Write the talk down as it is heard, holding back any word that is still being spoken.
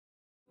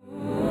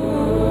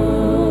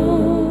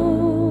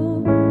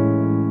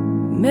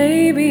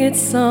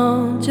it's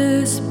all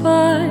just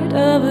part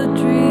of a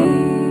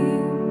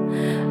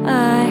dream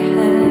I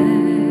had.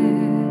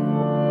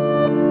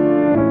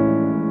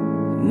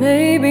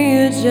 Maybe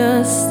it's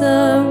just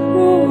a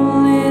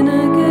rule in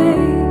a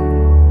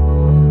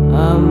game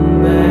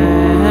I'm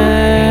bad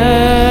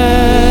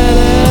at.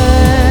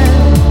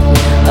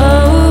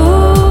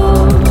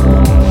 Oh,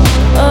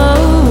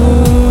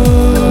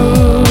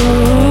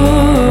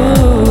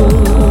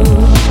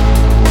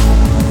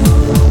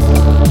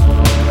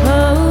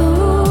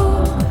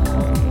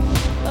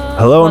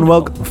 Hello and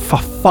welcome. For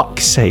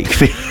fuck's sake.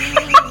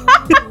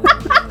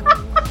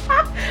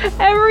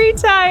 Every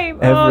time.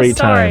 Every sorry.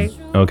 time.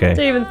 Okay.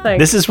 Don't even think.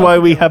 This is why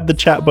we have the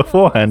chat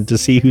beforehand to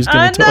see who's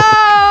going to talk.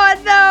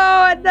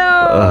 I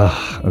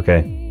know.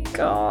 Okay.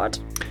 God.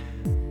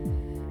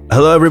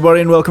 Hello, everybody,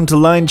 and welcome to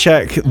Line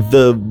Check,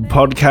 the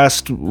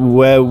podcast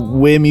where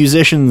we're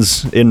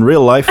musicians in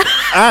real life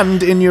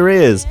and in your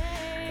ears.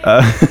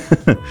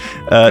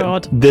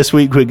 God. This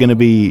week we're going to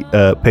be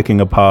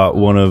picking apart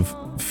one of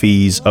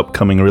Fee's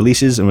upcoming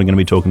releases, and we're going to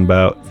be talking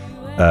about,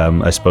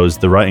 I suppose,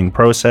 the writing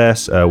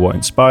process, what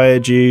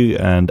inspired you,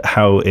 and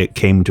how it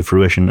came to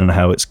fruition and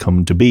how it's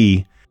come to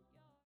be.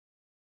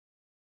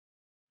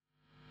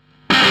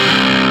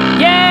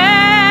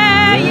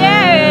 Yeah.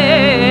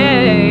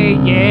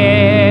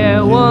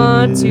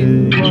 1,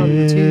 2,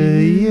 1, 2.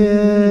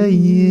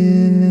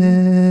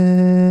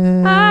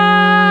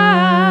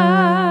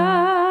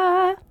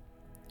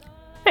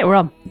 Hey, we're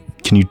on.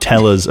 Can you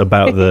tell us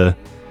about the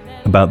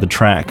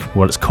track,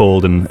 what it's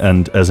called,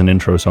 and as an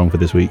intro song for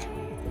this week?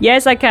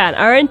 Yes, I can.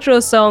 Our intro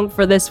song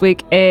for this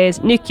week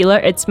is Nuclear.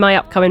 It's my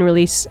upcoming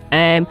release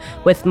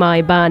with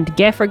my band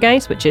Geffer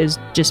Guys, which is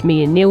just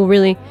me and Neil,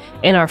 really,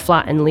 in our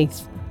flat in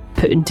Leith,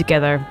 putting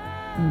together,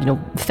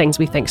 things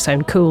we think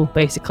sound cool,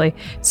 basically.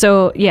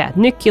 So, yeah,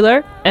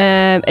 Nuclear.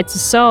 It's a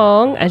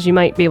song, as you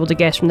might be able to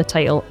guess from the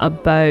title,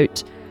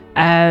 about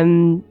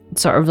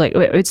sort of like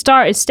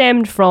it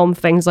stemmed from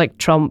things like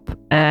Trump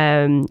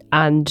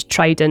and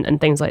Trident and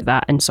things like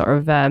that, and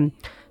sort of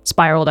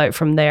spiraled out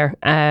from there.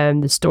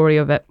 The story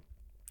of it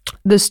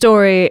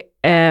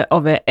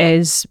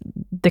is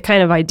the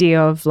kind of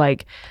idea of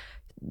like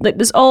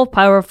this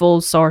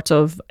all-powerful sort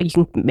of, you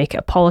can make it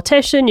a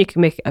politician, you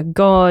can make it a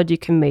god, you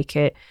can make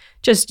it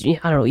just, I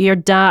don't know, your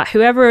dad,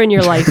 whoever in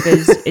your life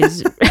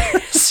is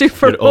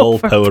super An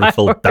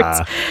all-powerful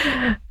dad.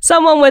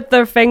 Someone with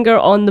their finger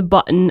on the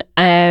button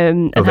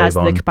and has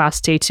Avon. the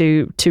capacity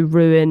to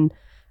ruin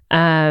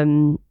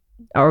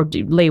or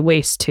lay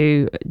waste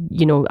to,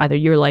 either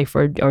your life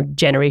or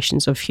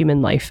generations of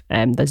human life.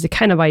 That's the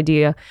kind of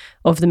idea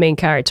of the main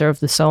character of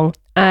the song.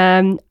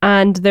 And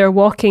they're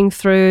walking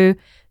through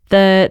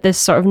this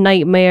sort of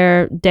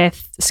nightmare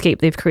deathscape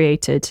they've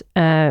created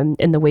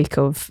in the wake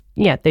of,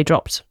 they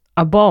dropped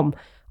a bomb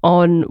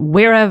on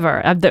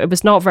wherever. It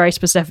was not very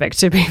specific,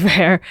 to be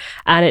fair.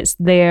 And it's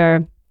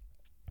their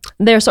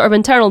sort of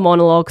internal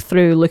monologue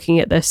through looking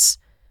at this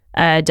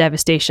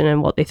devastation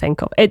and what they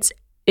think of. It's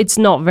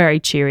not very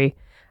cheery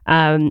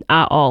at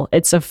all.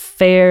 It's a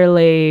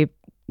fairly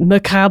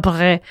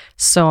macabre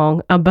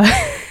song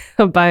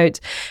about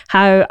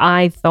how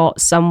I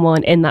thought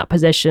someone in that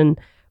position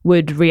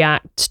would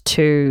react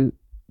to,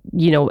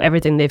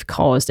 everything they've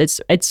caused. It's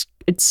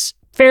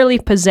fairly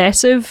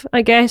possessive,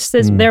 I guess.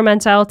 Their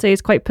mentality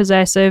is quite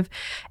possessive.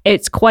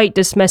 It's quite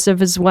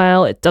dismissive as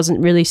well. It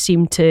doesn't really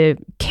seem to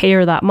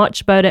care that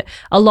much about it.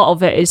 A lot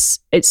of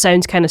it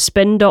sounds kind of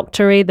spin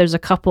doctory. There's a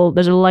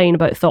line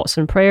about thoughts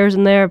and prayers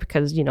in there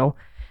because,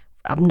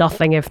 I'm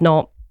nothing if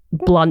not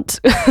blunt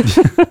with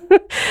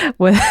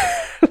my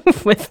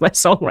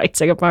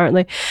songwriting,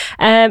 apparently.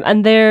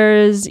 And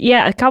there's,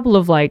 a couple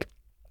of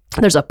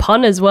there's a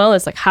pun as well.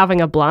 It's like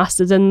having a blast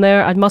is in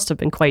there. I must have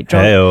been quite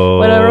drunk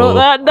when I wrote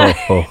that down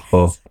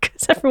because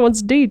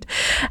everyone's dead.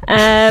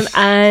 I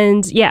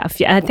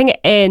think it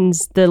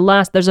ends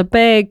there's a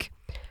big,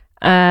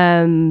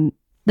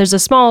 there's a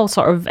small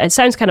sort of, it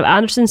sounds kind of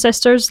Anderson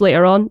Sisters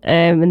later on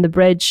in the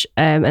bridge,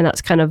 and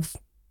that's kind of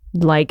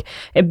like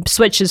it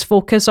switches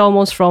focus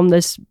almost from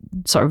this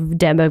sort of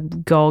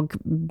demagogue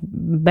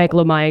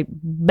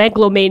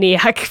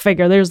megalomaniac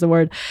figure, there's the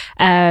word,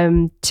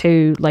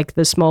 to like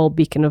the small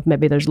beacon of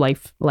maybe there's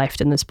life left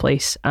in this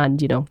place. And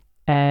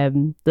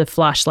the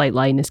flashlight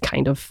line is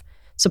kind of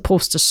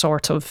supposed to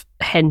sort of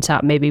hint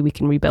at maybe we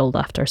can rebuild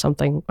after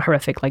something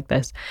horrific like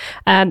this.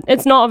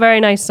 It's not a very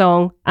nice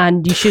song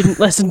and you shouldn't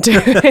listen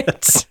to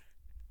it.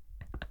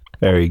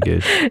 Very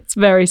good. It's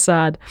very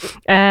sad.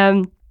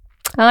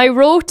 I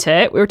wrote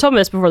it. We were talking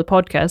about this before the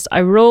podcast.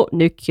 I wrote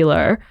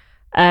Nuclear.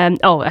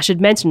 I should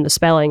mention the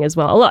spelling as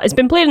well. It's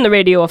been played on the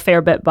radio a fair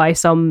bit by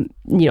some,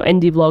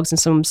 indie vlogs and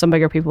some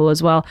bigger people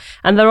as well.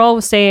 And they're all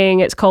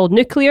saying it's called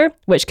Nuclear,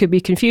 which could be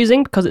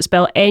confusing because it's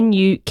spelled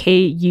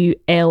Nukular.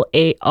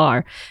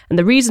 And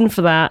the reason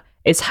for that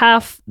is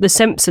half the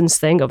Simpsons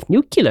thing of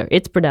nuclear.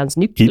 It's pronounced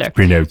nuclear.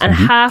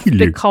 Half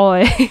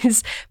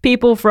because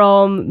people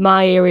from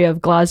my area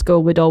of Glasgow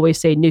would always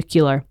say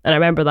nuclear. And I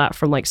remember that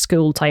from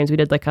school times. We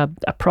did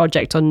a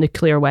project on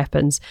nuclear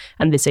weapons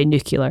and they say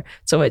nuclear.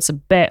 So it's a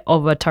bit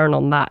of a turn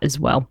on that as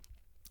well.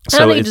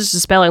 So I think just the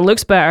spelling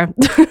looks better.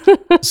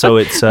 So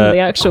it's The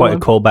actual quite a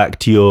one. callback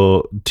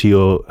to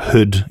your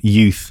hood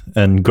youth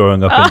and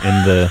growing up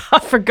in the I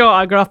forgot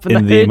I grew up in the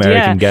hood, American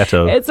yeah.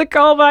 ghetto. It's a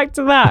callback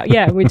to that.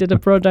 Yeah, we did a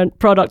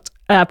project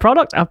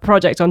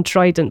on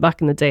Trident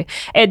back in the day.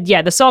 And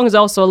yeah, the song is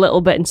also a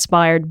little bit not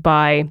inspired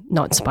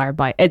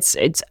by.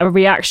 It's a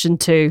reaction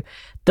to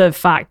the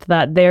fact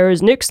that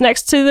there's nukes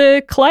next to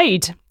the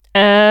Clyde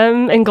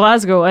in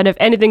Glasgow, and if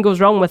anything goes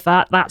wrong with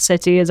that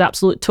city is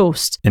absolute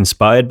toast.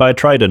 Inspired by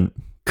Trident,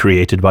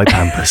 created by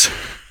Pampers.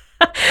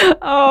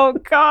 Oh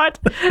God.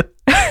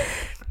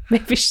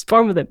 Maybe she's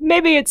born with it.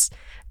 Maybe it's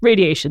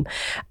radiation.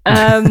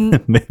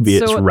 Maybe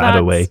it's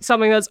Radaway. That's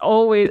something that's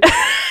always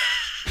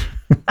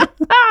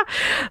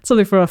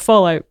something for our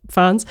Fallout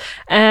fans.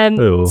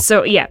 Oh.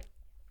 So yeah,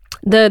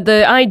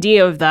 the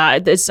idea of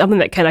that is something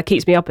that kind of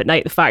keeps me up at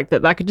night. The fact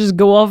that could just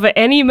go off at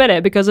any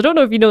minute, because I don't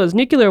know if you know this,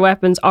 nuclear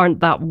weapons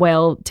aren't that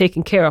well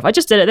taken care of. I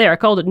just did it there. I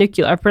called it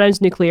nuclear. I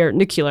pronounced nuclear.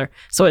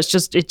 So it's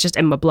just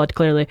in my blood,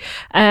 clearly.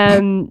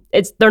 They're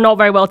not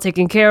very well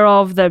taken care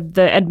of.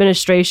 The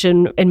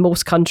administration in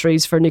most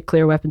countries for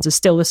nuclear weapons is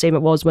still the same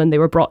it was when they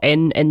were brought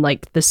in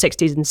like the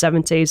 60s and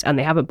 70s, and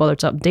they haven't bothered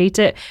to update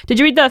it. Did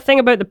you read that thing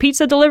about the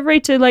pizza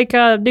delivery to like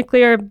a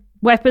nuclear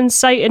weapons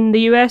site in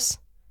the US?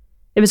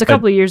 It was a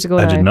couple of years ago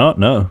I now. did not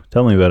know.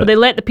 Tell me about it. They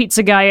let the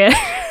pizza guy in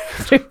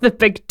through the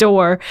big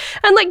door.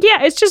 And like,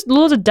 yeah, it's just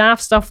loads of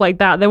daft stuff like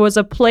that. There was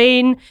a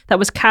plane that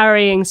was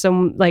carrying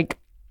some like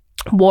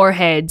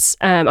warheads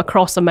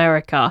across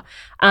America.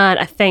 And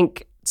I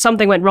think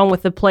something went wrong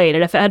with the plane.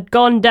 And if it had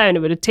gone down, it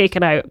would have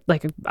taken out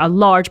like a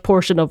large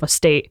portion of a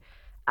state.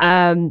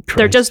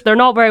 They're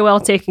not very well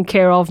taken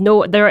care of.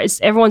 No,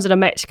 everyone's in a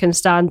Mexican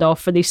standoff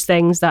for these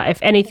things that, if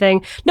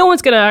anything, no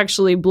one's going to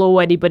actually blow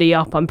anybody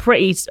up. I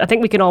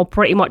think we can all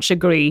pretty much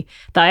agree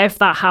that if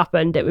that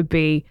happened, it would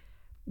be,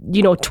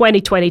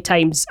 2020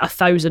 times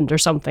 1,000 or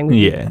something.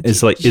 Yeah,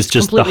 it's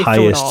just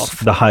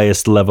the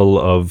highest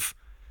level of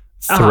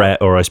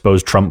threat, or I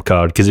suppose trump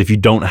card, because if you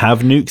don't have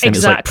nukes, then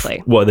Exactly. it's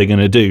like, what are they going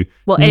to do?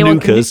 Well, anyone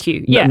nuke can us. nuke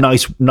you. Yeah.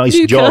 Nice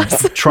Nuke job.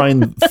 us. Try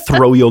and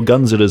throw your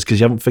guns at us because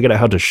you haven't figured out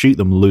how to shoot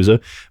them, loser.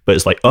 But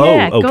it's like,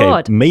 Yeah, okay,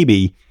 God.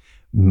 maybe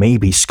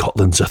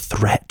Scotland's a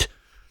threat.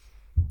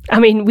 I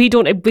mean, we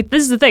don't. But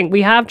this is the thing.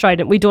 We have tried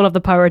it. We don't have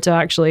the power to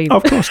actually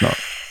Of course not.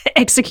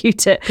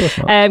 execute it,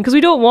 because we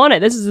don't want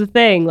it. This is the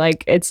thing.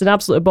 Like, it's an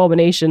absolute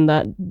abomination.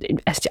 That,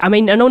 I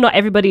mean, I know not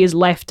everybody is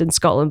left in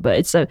Scotland, but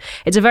it's a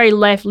very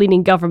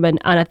left-leaning government,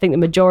 and I think the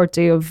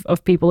majority of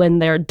people in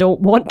there don't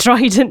want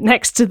Trident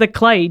next to the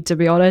Clyde, to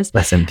be honest.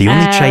 Listen, the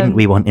only Trident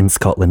we want in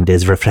Scotland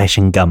is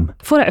refreshing gum.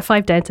 4 out of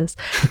 5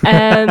 dentists.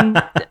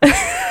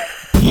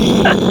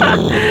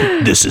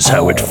 This is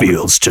how it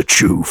feels to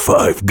chew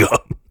 5 gum.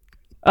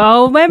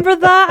 Oh, remember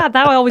that?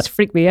 That always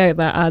freaked me out.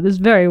 That ad is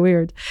very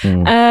weird.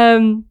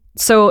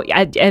 So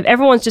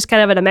everyone's just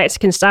kind of in a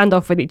Mexican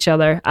standoff with each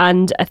other,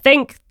 and I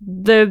think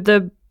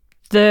the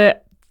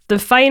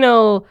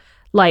final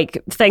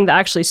like thing that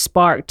actually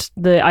sparked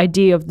the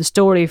idea of the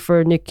story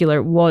for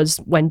nuclear was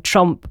when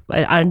Trump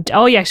and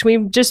oh yes, we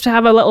just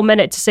have a little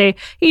minute to say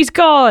he's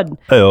gone.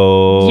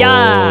 Oh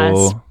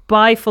Yes.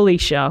 Bye,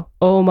 Felicia.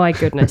 Oh my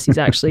goodness, he's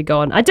actually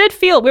gone.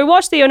 We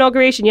watched the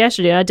inauguration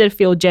yesterday, and I did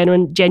feel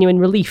genuine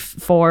relief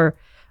for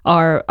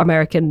our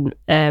American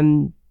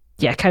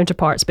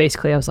counterparts,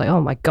 basically. I was like,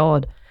 oh my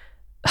God.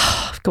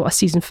 I've got a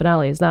season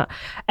finale, is that?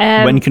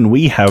 When can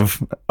we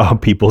have our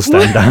people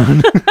stand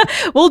down?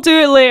 We'll do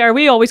it later.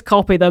 We always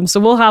copy them, so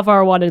we'll have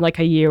our one in like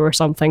a year or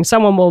something.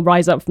 Someone will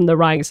rise up from the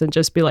ranks and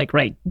just be like,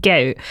 right,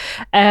 get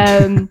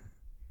out.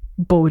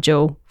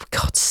 Bojo, for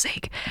God's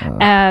sake.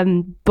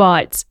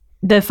 But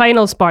the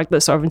final spark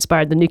that sort of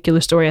inspired the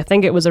nuclear story, I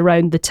think it was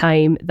around the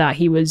time that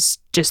he was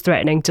just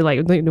threatening to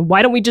like,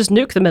 why don't we just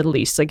nuke the Middle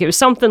East? Like, it was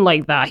something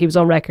like that. He was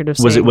on record of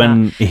saying Was it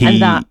when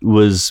that. he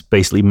was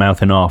basically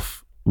mouthing off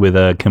with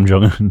Kim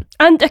Jong-un?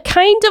 And I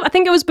think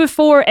it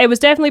was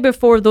definitely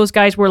before those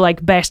guys were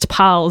like best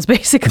pals,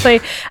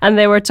 basically, and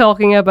they were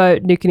talking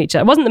about nuking each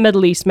other. It wasn't the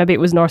Middle East, maybe it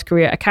was North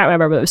Korea, I can't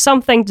remember, but it was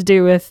something to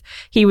do with,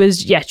 he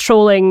was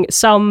trolling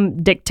some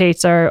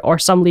dictator or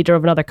some leader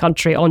of another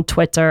country on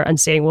Twitter and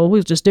saying, well,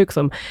 we'll just nuke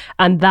them.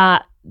 And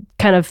that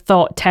kind of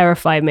thought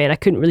terrified me, and I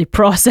couldn't really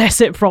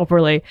process it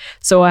properly,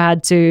 so I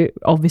had to,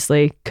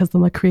 obviously, because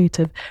I'm a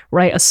creative,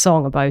 write a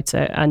song about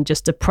it and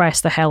just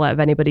depress the hell out of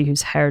anybody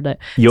who's heard it.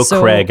 You're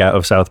Craig out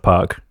of South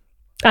Park.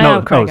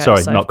 Not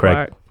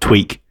Craig.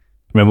 Tweak.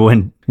 Remember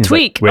when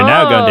Tweak? We're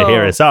now going to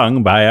hear a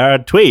song by our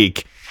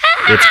Tweak.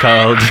 It's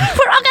called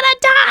We're all gonna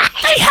die.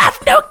 They have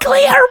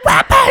nuclear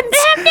weapons.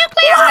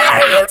 Why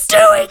are you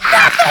doing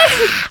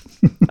nothing?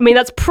 I mean,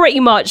 that's pretty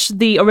much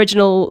the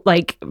original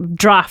like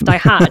draft I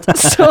had,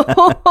 so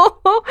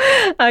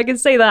I can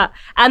say that.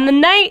 And the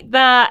night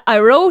that I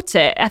wrote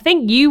it, I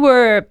think you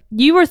were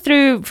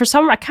through for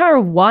some. I can't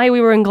remember why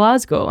we were in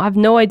Glasgow. I have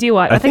no idea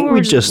why. I think we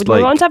were just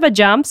we wanted to have a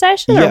jam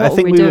session. Yeah, or what I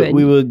think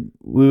we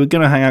we were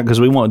going to hang out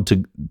because we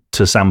wanted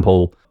to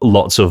sample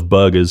lots of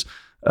burgers.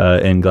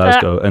 in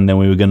Glasgow, and then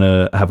we were going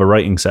to have a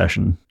writing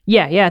session.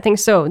 Yeah, I think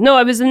so. No,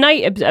 it was the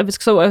night. It was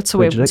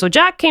so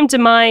Jack came to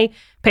my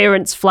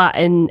parents' flat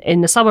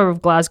in the suburb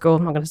of Glasgow.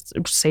 I'm not going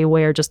to say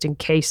where, just in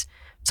case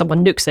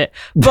someone nukes it.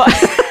 But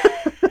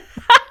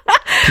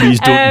please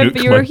don't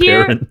nuke my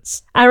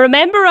parents. I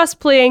remember us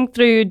playing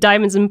through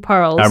Diamonds and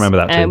Pearls. I remember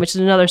that too, which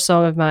is another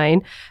song of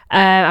mine.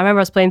 I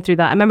remember us playing through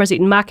that. I remember us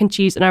eating mac and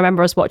cheese, and I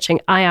remember us watching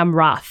I Am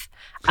Wrath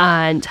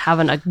and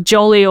having a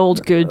jolly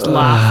old good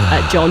laugh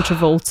at John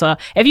Travolta.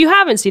 If you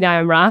haven't seen I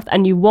Am Wrath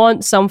and you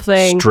want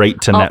something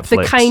straight to up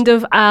Netflix, the kind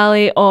of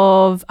alley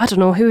of, I don't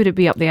know, who would it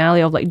be up the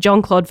alley of, like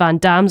Jean-Claude Van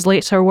Damme's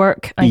later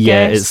work, I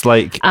guess. It's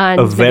like and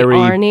a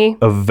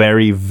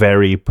very,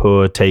 very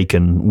poor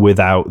Taken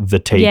without the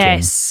Taken.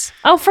 Yes.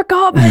 Oh,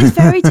 forgot, but it's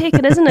very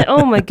Taken, isn't it?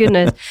 Oh my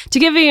goodness. To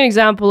give you an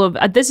example of,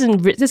 this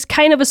is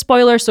kind of a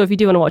spoiler, so if you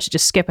do want to watch it,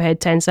 just skip ahead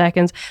 10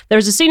 seconds.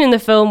 There's a scene in the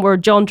film where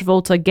John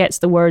Travolta gets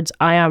the words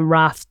I Am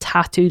Wrath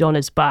tattooed on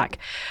his back.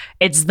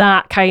 It's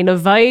that kind of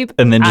vibe.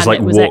 And then just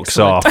like walks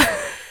off.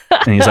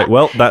 And he's like,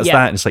 well, that's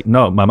that. And it's like,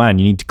 no, my man,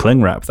 you need to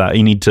cling wrap that.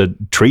 You need to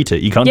treat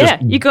it. You can't just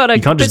get a huge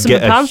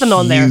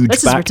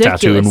back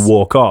tattoo and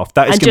walk off.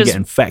 That is going to get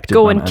infected.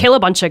 Go and kill a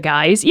bunch of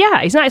guys.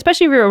 Yeah, exactly.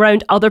 Especially if you're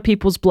around other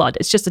people's blood.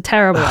 It's just a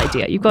terrible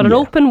idea. You've got an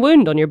open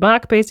wound on your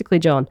back, basically,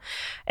 John.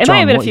 It might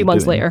have been a few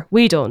months later.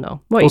 We don't know.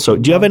 Also,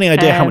 do you have any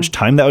idea how much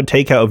time that would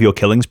take out of your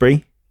killing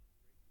spree?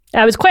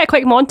 It was quite a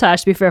quick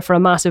montage, to be fair, for a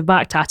massive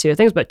back tattoo. I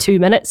think it was about 2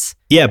 minutes.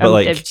 Yeah,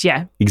 but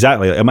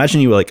exactly.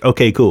 Imagine you were like,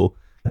 okay, cool.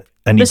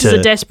 This is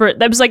a desperate.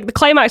 That was like the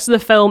climax of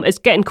the film is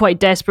getting quite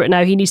desperate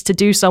now. He needs to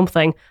do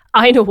something.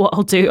 I know what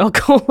I'll do. I'll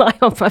go lie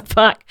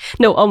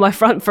on my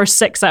front for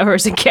 6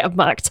 hours and get a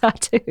back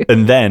tattoo.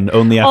 And then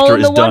only after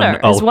it's done,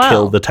 I'll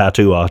kill the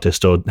tattoo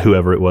artist or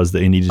whoever it was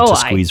that he needed to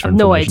squeeze for information.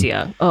 No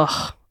idea.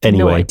 Ugh.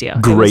 Anyway, no idea.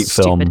 Great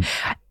film.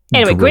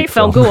 Anyway, great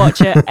film. Go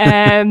watch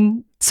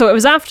it. So it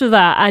was after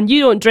that, and you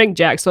don't drink,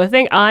 Jack. So I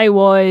think I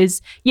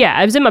was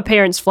in my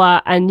parents'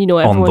 flat, and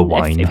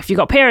everyone, if you've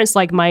got parents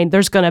like mine,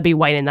 there's going to be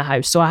wine in the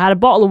house. So I had a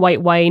bottle of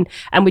white wine,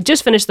 and we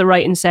just finished the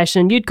writing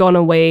session. You'd gone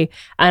away,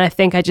 and I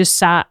think I just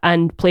sat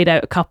and played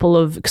out a couple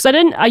of, because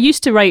I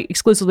used to write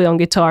exclusively on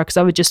guitar, because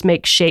I would just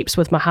make shapes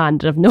with my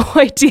hand and have no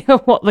idea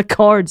what the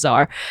chords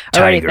are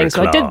or anything.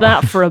 So I did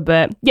that for a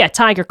bit. Yeah,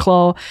 Tiger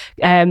Claw,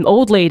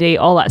 Old Lady,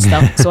 all that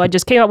stuff. So I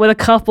just came up with a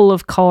couple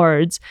of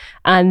chords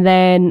and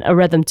then a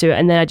rhythm to it,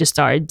 and then I just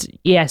started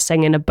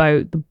singing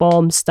about the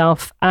bomb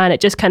stuff, and it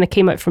just kind of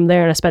came out from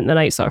there. And I spent the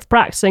night sort of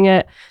practicing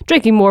it,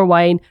 drinking more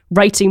wine,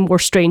 writing more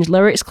strange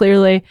lyrics,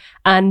 clearly.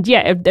 And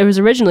it was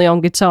originally on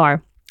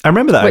guitar. I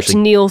remember that, which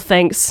actually. Neil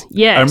thinks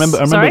I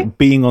remember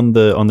being on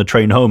the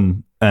train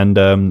home, and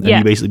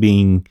you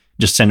basically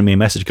just sending me a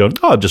message going,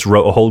 I just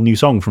wrote a whole new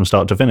song from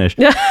start to finish.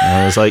 And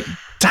I was like,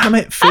 damn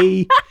it,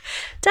 Fee.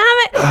 Damn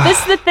it. This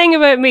is the thing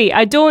about me.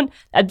 I don't,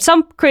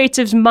 some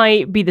creatives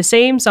might be the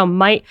same, some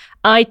might.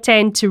 I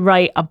tend to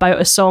write about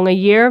a song a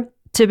year,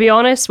 to be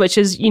honest, which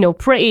is,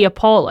 pretty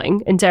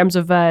appalling in terms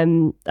of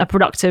a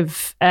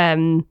productive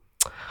output.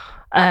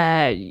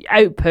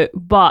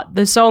 But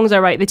the songs I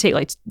write, they take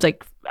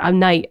like a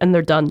night and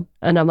they're done.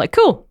 And I'm like,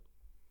 cool,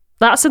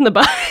 that's in the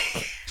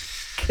bag.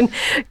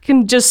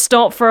 Can just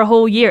stop for a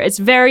whole year. It's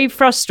very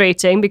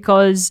frustrating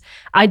because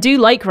I do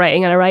like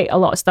writing and I write a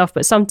lot of stuff,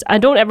 but I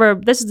don't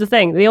ever, this is the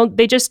thing,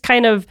 they just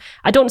kind of,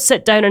 I don't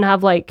sit down and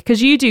have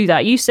because you do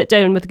that, you sit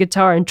down with a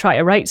guitar and try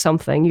to write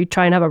something, you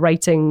try and have a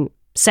writing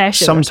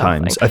session.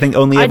 Sometimes. I think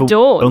only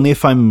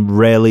if I'm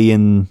rarely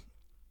in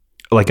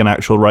like an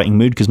actual writing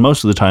mood, because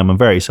most of the time I'm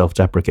very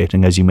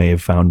self-deprecating, as you may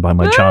have found by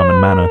my charm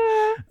and manner.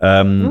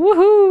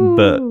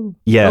 But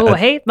yeah. I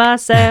hate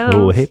myself.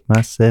 I hate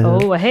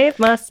myself. I hate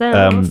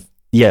myself.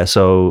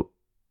 So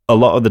a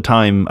lot of the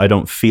time I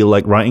don't feel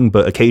like writing,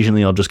 but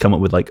occasionally I'll just come up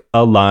with like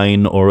a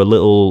line or a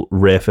little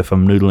riff if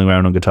I'm noodling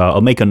around on guitar.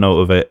 I'll make a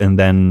note of it, and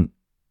then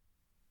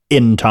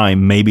in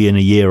time, maybe in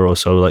a year or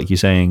so, like you're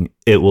saying,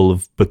 it will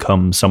have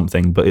become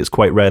something. But it's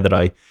quite rare that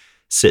I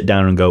sit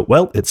down and go,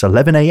 well, it's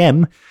 11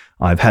 a.m.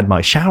 I've had my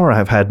shower,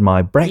 I've had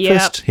my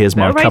breakfast, here's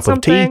my cup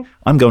of tea,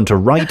 I'm going to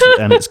write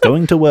and it's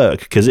going to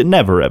work, because it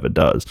never ever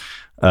does.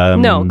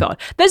 No, God.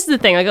 This is the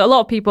thing. Like, a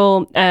lot of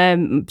people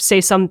say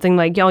something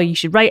like, you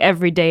should write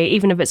every day,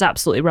 even if it's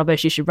absolutely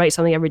rubbish, you should write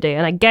something every day.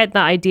 And I get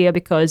that idea,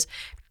 because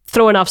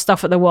throw enough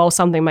stuff at the wall,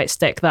 something might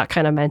stick, that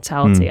kind of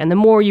mentality. And the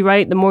more you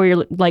write, the more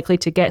you're likely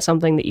to get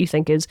something that you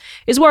think is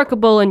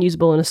workable and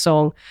usable in a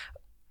song.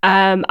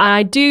 And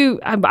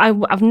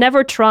I've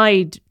never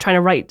tried trying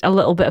to write a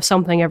little bit of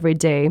something every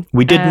day.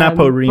 We did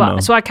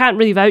NaPoWriMo. So I can't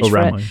really vouch for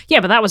it. Yeah,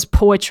 but that was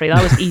poetry.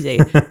 That was easy.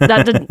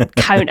 That didn't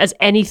count as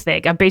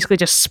anything. I basically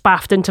just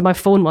spaffed into my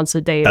phone once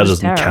a day. That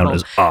doesn't count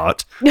as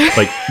art.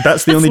 Like,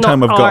 that's the only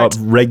time I've got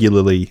up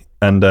regularly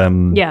and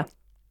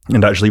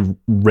actually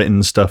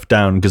written stuff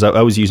down, because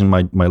I was using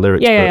my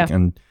lyrics book,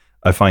 and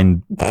I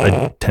find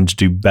I tend to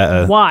do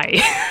better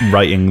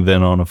writing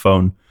than on a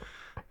phone.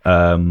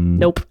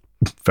 Nope.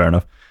 Fair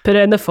enough. Put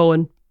it in the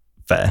phone.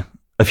 Fair.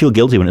 I feel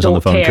guilty when it's on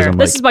the phone, because I'm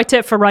this is my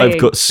tip for writing.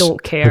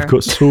 Don't care. I've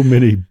got so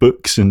many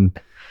books and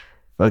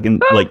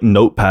fucking like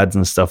notepads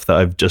and stuff that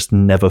I've just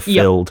never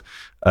filled.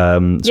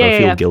 So I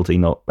feel guilty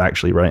not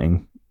actually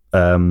writing.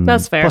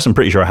 That's fair. Plus, I'm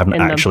pretty sure I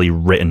haven't actually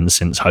written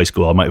since high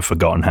school. I might have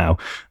forgotten how.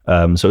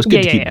 So it's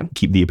good to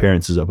keep the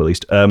appearances up at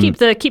least. Keep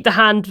the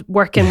hand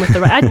working with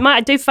the.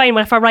 I do find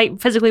when if I write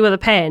physically with a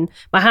pen,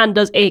 my hand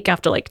does ache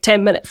after like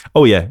 10 minutes.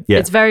 Oh yeah.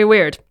 It's very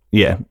weird.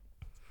 Yeah.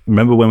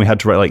 Remember when we had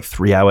to write like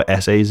 3-hour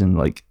essays and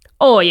like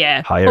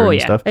higher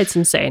and stuff? It's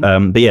insane.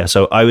 But yeah,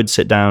 so I would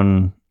sit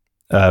down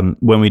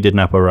when we did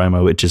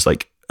NaPoWriMo, which is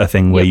like a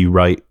thing where you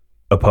write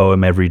a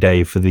poem every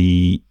day for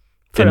the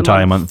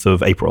entire month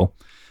of April.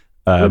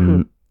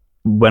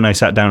 When I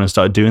sat down and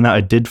started doing that,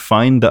 I did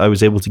find that I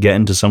was able to get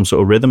into some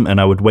sort of rhythm, and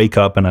I would wake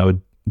up and I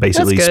would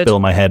basically spill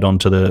my head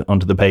onto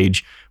the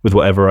page with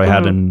whatever I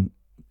had in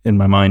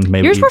my mind.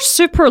 Maybe yours were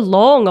super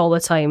long all the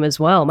time as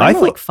well. Mine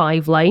were like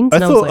 5 lines. I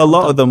thought a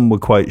lot of them were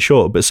quite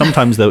short, but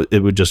sometimes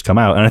it would just come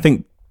out, and I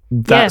think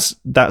that's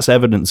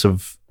evidence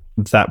of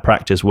that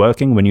practice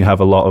working when you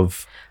have a lot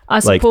of. I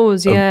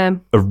suppose,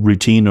 a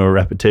routine or a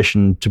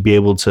repetition to be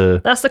able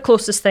to. That's the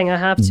closest thing I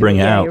have to bring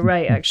it out. You're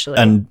right, actually,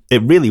 and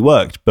it really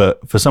worked.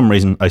 But for some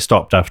reason, I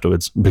stopped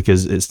afterwards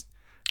because it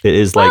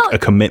is like a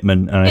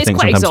commitment, and I think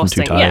sometimes I'm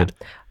too tired.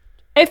 Yeah.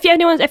 If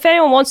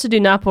anyone wants to do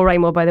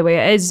NaPoWriMo, by the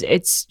way,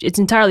 it's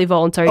entirely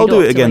voluntary. I'll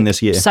do it again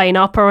this year. Sign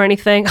up or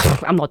anything.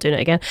 I'm not doing it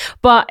again,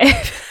 but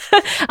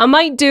I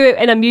might do it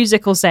in a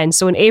musical sense.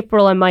 So in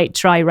April, I might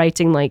try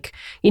writing like,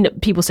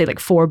 people say like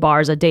 4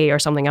 bars a day or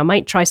something. I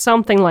might try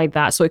something like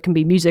that, so it can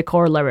be music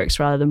or lyrics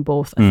rather than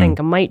both. I think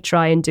I might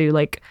try and do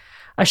like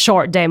a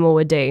short demo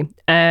a day.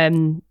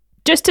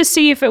 Just to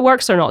see if it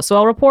works or not. So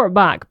I'll report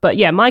back. But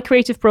yeah, my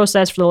creative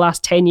process for the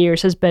last 10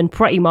 years has been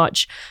pretty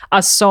much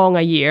a song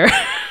a year.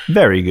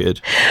 Very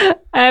good.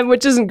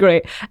 Which isn't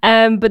great.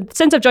 But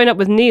since I've joined up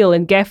with Neil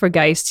in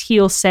Geffergeist,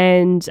 he'll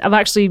send... I've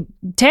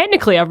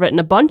written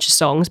a bunch of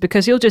songs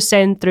because he'll just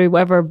send through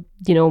whatever,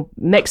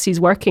 mix he's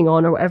working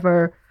on or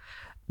whatever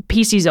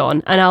piece he's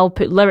on, and I'll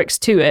put lyrics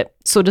to it.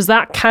 So does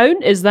that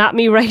count? Is that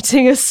me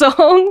writing a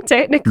song,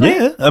 technically?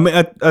 Yeah, I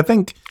mean, I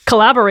think...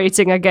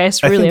 Collaborating, I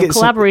guess, really. I'm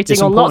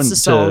collaborating on lots of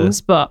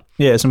songs, but...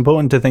 Yeah, it's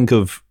important to think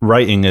of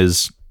writing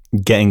as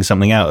getting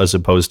something out as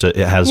opposed to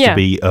it has to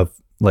be a,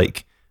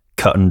 like,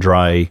 cut and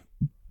dry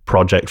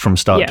project from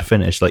start to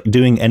finish. Like,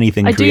 doing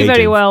anything creative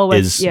very well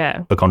with,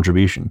 a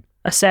contribution.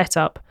 A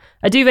setup.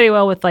 I do very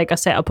well with, like, a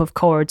setup of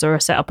chords or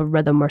a setup of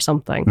rhythm or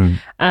something.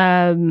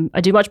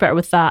 I do much better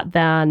with that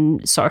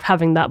than sort of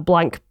having that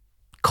blank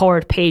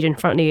chord page in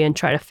front of you and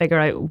try to figure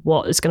out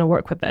what is going to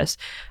work with this.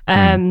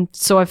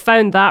 So I've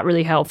found that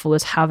really helpful,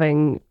 is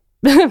having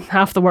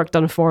half the work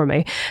done for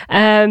me,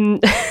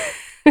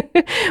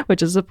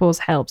 which I suppose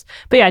helps.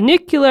 But yeah,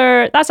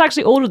 Nuclear, that's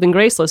actually older than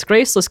Graceless.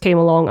 Graceless came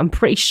along, I'm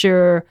pretty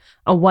sure,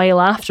 a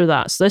while after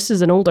that. So this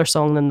is an older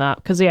song than that.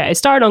 Because yeah, it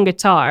started on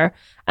guitar,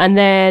 and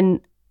then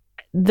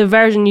the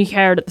version you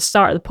heard at the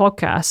start of the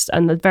podcast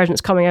and the version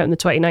that's coming out on the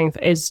 29th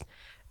is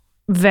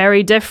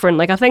very different.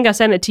 Like, I think I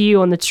sent it to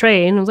you on the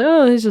train. I was like,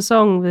 oh, here's a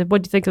song.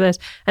 What do you think of this?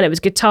 And it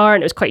was guitar,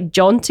 and it was quite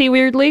jaunty,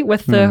 weirdly,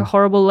 with the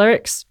horrible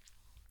lyrics.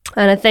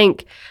 And I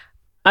think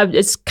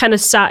it's kind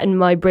of sat in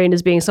my brain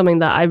as being something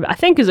that I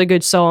think is a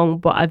good song,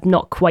 but I've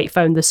not quite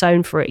found the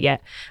sound for it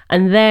yet.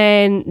 And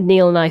then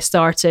Neil and I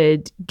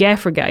started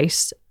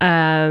Geffergeist,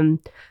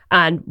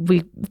 and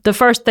the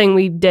first thing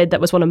we did that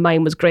was one of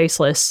mine was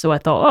Graceless. So I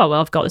thought, oh, well,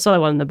 I've got this other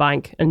one in the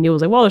bank. And Neil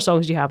was like, what other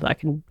songs do you have that I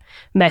can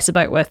mess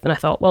about with? And I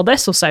thought, well,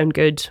 this will sound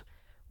good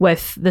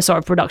with the sort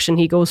of production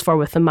he goes for,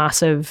 with the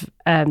massive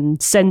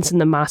synths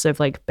and the massive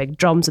like big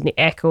drums and the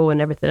echo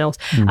and everything else.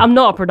 I'm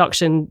not a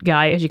production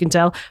guy, as you can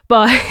tell,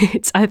 but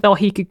I thought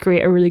he could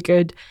create a really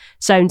good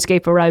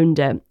soundscape around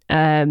it,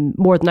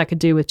 more than I could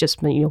do with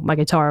just my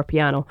guitar or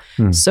piano.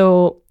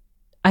 So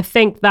I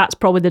think that's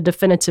probably the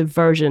definitive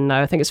version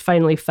now. I think it's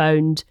finally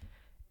found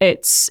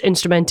its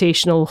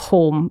instrumentational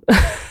home,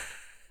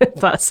 if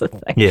that's the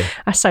thing. Yeah.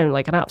 I sound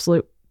like an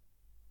absolute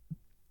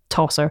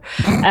tosser.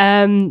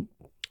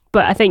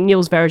 But I think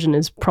Neil's version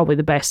is probably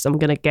the best I'm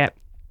going to get.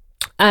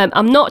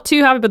 I'm not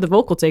too happy with the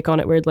vocal take on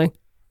it, weirdly.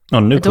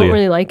 On Nuclear? I don't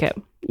really like it.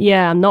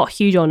 Yeah, I'm not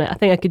huge on it. I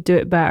think I could do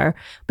it better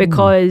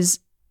because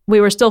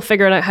we were still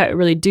figuring out how to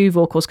really do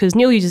vocals, because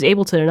Neil uses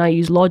Ableton and I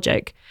use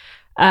Logic.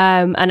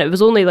 And it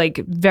was only like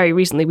very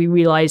recently we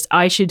realized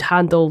I should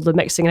handle the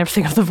mixing and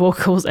everything of the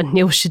vocals, and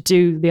Neil should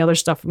do the other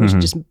stuff. We should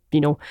just,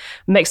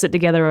 mix it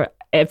together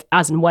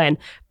as and when.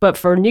 But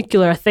for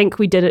Nuclear, I think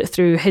we did it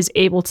through his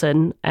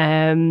Ableton,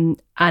 and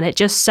it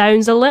just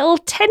sounds a little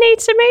tinny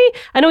to me.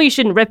 I know you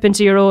shouldn't rip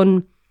into your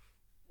own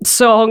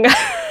song,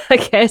 I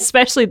guess,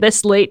 especially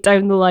this late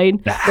down the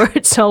line where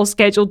it's all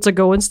scheduled to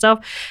go and stuff.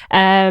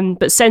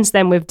 But since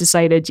then we've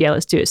decided,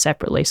 let's do it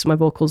separately. So my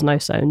vocals now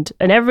sound,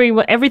 and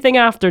everything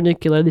after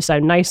Nuclear, they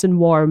sound nice and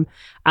warm,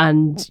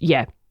 and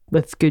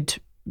with good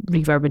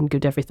reverb and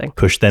good everything.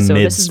 Push them so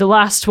mids. This is the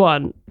last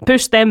one.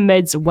 Push them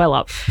mids well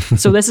up.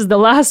 So this is the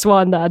last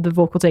one that had the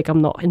vocal take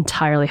I'm not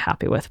entirely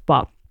happy with,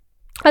 but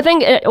I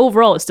think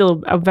overall it's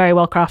still a very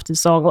well crafted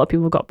song. A lot of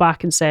people got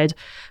back and said,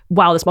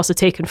 wow, this must have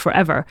taken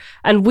forever.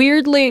 And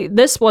weirdly,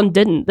 this one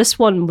didn't. This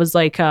one was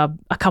like a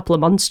couple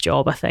of months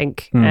job, I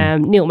think.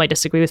 Neil might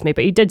disagree with me,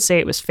 but he did say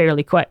it was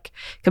fairly quick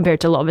compared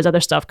to a lot of his other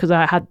stuff.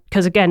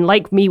 Because again,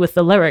 like me with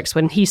the lyrics,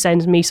 when he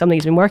sends me something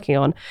he's been working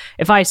on,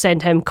 if I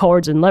send him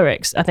chords and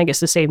lyrics, I think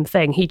it's the same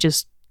thing. He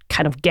just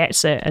kind of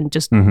gets it and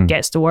just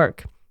gets to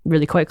work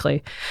really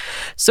quickly.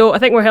 So I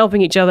think we're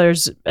helping each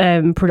other's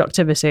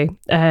productivity.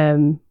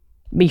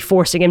 Me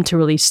forcing him to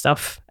release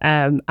stuff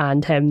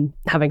and him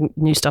having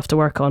new stuff to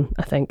work on,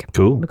 I think.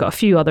 Cool. We've got a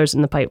few others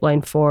in the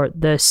pipeline for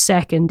the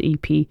second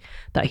EP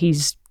that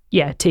he's,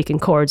 taking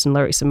chords and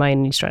lyrics in mind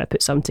and he's trying to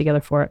put something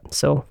together for it.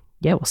 So,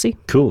 we'll see.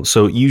 Cool.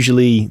 So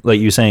usually, like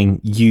you were saying,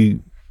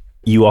 you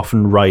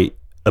often write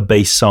a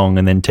bass song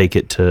and then take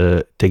it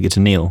to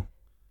Neil.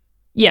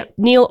 Yeah,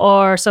 Neil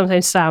or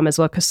sometimes Sam as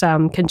well, because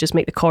Sam can just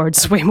make the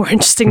chords way more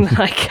interesting than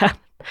I can.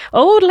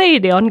 Old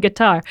lady on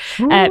guitar.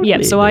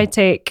 So I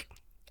take...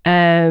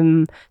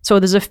 so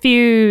there's a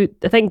few,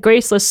 I think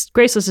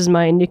Graceless is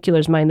mine,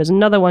 Nuclear's mine. There's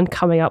another one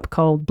coming up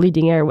called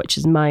Bleeding Air, which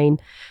is mine,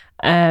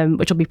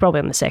 which will be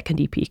probably on the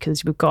second EP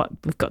because we've got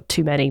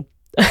too many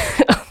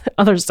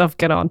other stuff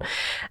going on.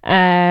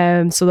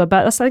 I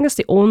think that's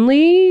the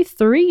only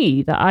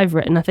 3 that I've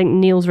written. I think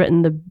Neil's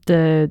written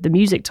the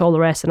music to all the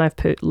rest, and I've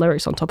put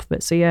lyrics on top of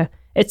it. So yeah,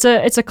 it's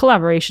a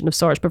collaboration of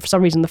sorts. But for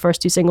some reason, the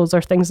first 2 singles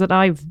are things that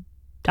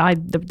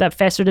that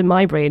festered in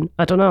my brain.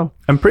 I don't know.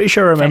 I'm pretty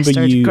sure I remember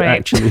you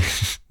actually...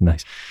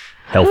 Nice.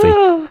 Healthy.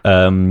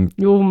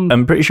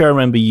 I'm pretty sure I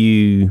remember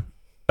you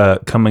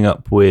coming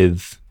up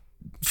with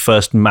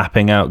first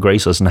mapping out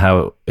Graceless and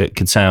how it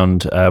could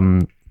sound,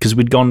 because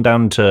we'd gone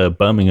down to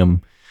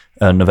Birmingham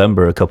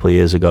November a couple of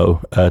years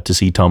ago to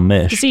see Tom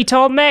Misch. It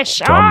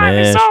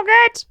was so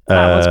good.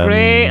 That was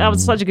great. That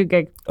was such a good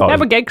gig.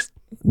 Remember gigs?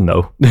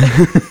 No.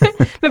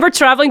 Remember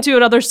traveling to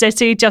another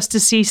city just to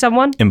see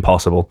someone?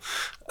 Impossible.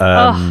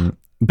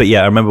 But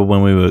yeah, I remember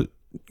when we were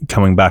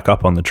coming back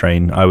up on the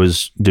train, I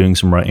was doing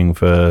some writing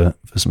for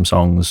some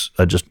songs,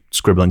 just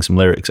scribbling some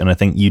lyrics, and I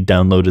think you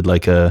downloaded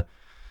like a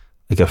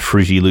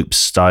Fruity Loops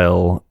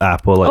style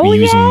app, or like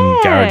using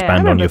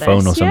GarageBand on your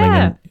phone or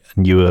something,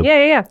 and you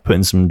were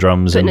putting some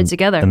drums it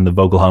together, and the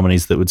vocal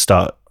harmonies that would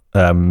start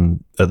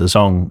at the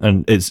song.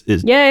 And it's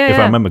if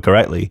I remember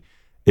correctly,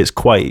 it's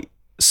quite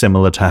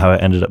similar to how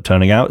it ended up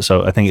turning out.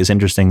 So I think it's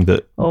interesting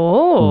that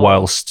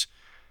whilst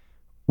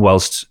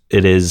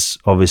it is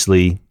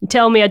obviously... You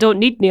tell me I don't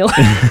need Neil.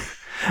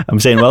 I'm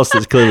saying whilst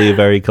it's clearly a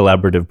very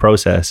collaborative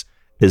process,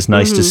 it's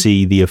nice to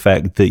see the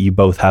effect that you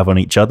both have on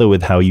each other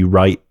with how you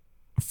write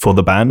for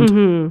the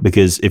band.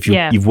 Because if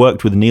you've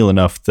worked with Neil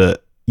enough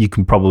that you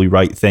can probably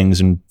write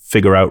things and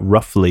figure out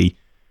roughly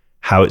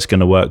how it's going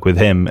to work with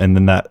him. And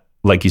then that,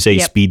 like you say,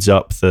 speeds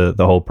up the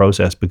whole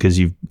process because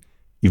you've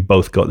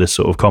both got this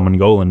sort of common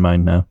goal in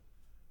mind now.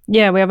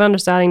 Yeah, we have an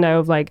understanding now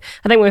of like,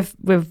 I think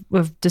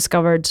we've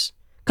discovered...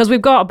 Because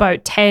we've got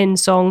about 10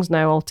 songs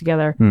now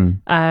altogether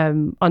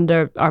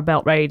under our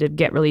belt ready to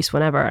get released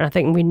whenever. And I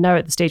think we're now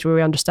at the stage where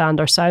we understand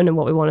our sound and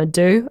what we want to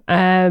do.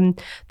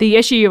 The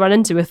issue you run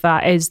into with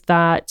that is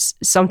that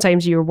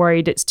sometimes you're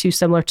worried it's too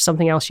similar to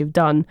something else you've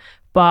done.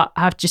 But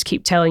I have to just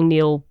keep telling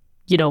Neil,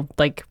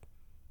 like,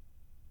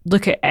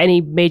 look at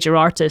any major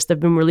artist, they've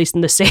been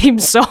releasing the same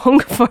song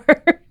for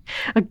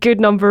a good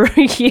number of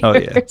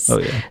years. Oh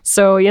yeah.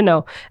 So,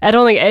 I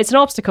don't think it's an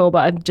obstacle, but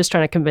I'm just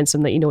trying to convince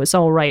him that, it's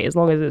all right as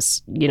long as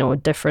it's,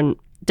 different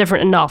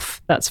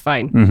enough, that's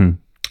fine.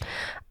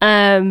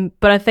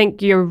 But I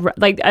think you're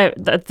like,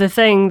 the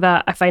thing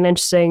that I find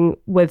interesting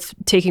with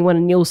taking one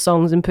of Neil's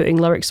songs and putting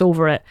lyrics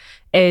over it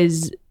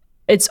is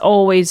it's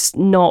always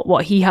not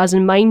what he has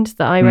in mind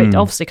that I write,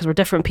 obviously, because we're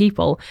different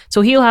people.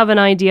 So he'll have an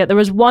idea. There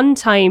was one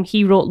time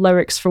he wrote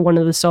lyrics for one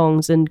of the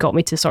songs and got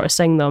me to sort of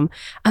sing them.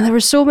 And there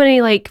were so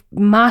many like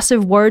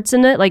massive words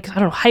in it, like, I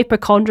don't know,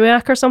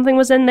 hypochondriac or something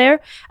was in there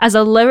as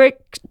a lyric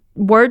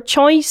word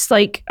choice.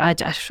 Like, I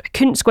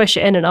couldn't squish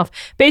it in enough.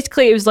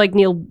 Basically, it was like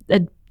Neil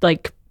had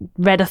like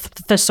read a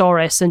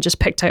thesaurus and just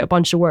picked out a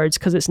bunch of words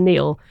because it's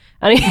Neil.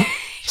 And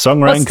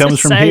songwriting comes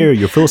from here,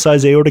 your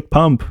full-size aortic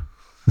pump.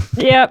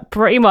 Yeah,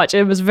 pretty much.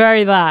 It was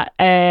very that.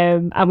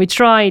 And we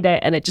tried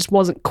it and it just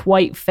wasn't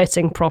quite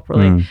fitting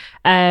properly.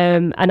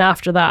 And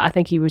after that, I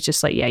think he was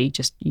just like, yeah, you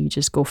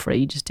just go for it.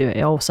 You just do it.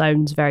 It all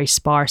sounds very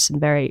sparse and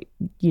very,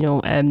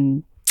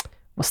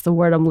 what's the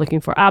word I'm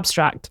looking for?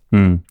 Abstract.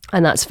 And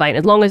that's fine.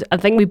 As long as I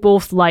think we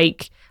both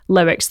like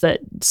lyrics that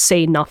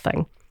say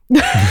nothing.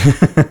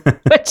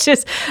 Which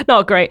is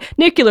not great.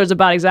 Nuclear is a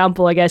bad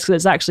example, I guess, because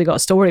it's actually got a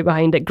story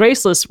behind it.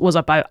 Graceless was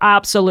about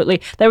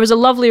absolutely... There was a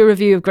lovely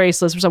review of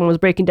Graceless where someone was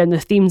breaking down the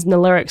themes and the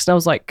lyrics, and I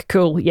was like,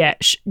 cool,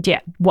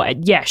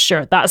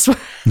 sure, that's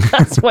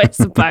what it's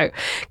about.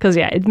 Because,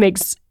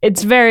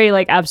 it's very,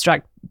 like,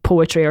 abstract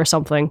poetry or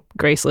something,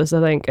 Graceless,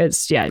 I think.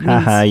 It's, it means...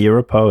 Haha, you're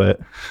a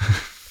poet.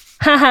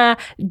 Haha.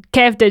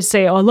 Kev did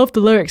say, I love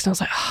the lyrics, and I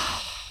was like,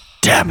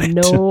 Damn it.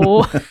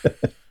 No.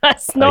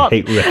 That's not. I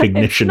hate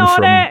recognition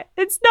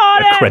It's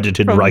not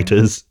accredited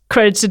writers.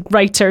 Accredited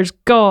writers,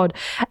 God.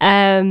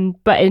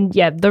 But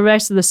the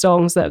rest of the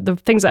songs, the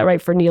things that I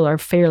write for Neil are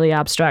fairly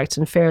abstract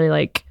and fairly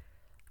like.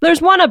 There's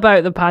one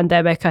about the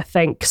pandemic, I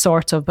think,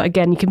 sort of, but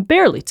again, you can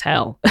barely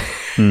tell.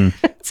 I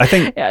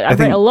think I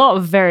write a lot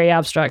of very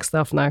abstract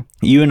stuff now.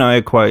 You and I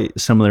are quite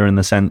similar in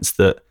the sense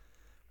that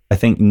I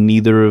think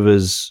neither of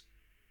us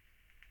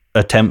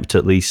attempt,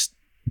 at least,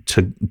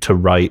 to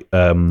write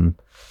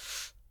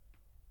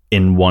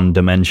in one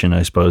dimension.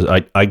 I suppose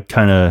I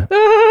kind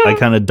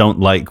of don't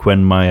like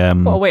when my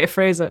what a way to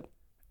phrase it.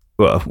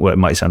 Well, it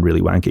might sound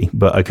really wanky,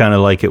 but I kind of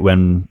like it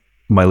when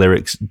my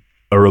lyrics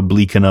are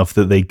oblique enough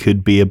that they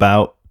could be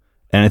about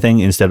anything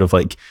instead of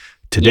like,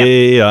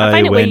 today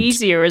I went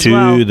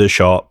to the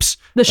shops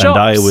and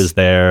I was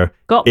there.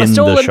 Got my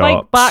stolen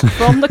bike back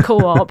from the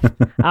co-op.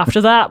 After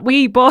that,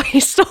 wee boy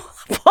stole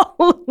a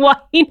bottle of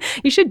wine.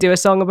 You should do a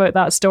song about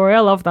that story.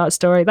 I love that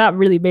story. That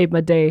really made my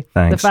day.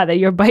 Thanks. The fact that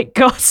your bike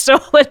got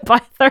stolen by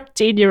a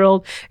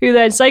 13-year-old who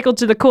then cycled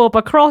to the co-op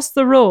across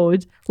the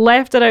road,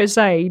 left it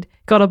outside,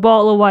 got a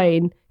bottle of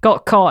wine,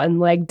 got caught and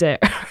legged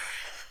it.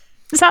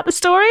 Is that the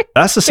story?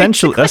 That's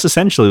essentially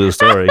the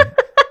story.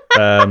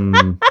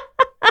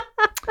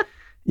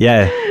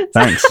 Yeah,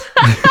 thanks.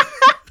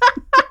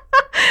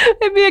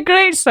 It'd be a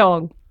great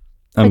song.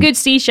 A good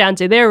sea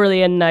shanty. They're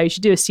really in now. You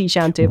should do a sea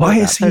shanty. Why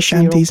is sea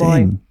shanties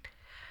in?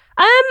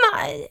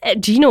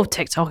 Do you know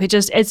TikTok?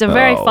 It's a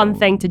very fun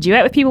thing to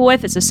duet with people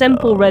with. It's a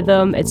simple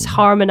rhythm. It's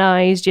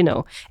harmonized.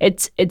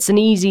 It's an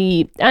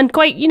easy and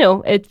quite.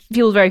 It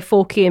feels very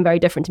folky and very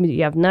different to music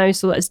you have now.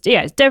 So it's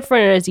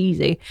different and it's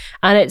easy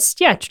and it's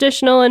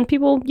traditional and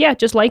people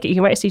just like it. You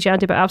can write a sea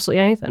shanty about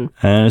absolutely anything.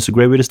 And it's a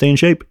great way to stay in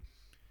shape.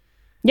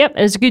 Yep,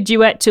 and it's a good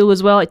duet tool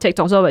as well. Like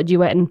TikTok's all about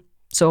duetting.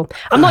 So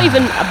I'm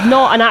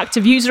not an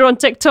active user on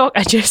TikTok.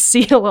 I just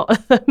see a lot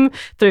of them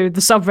through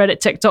the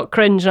subreddit TikTok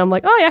cringe, and I'm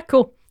like, oh yeah,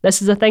 cool. This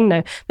is a thing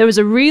now. There was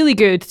a really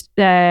good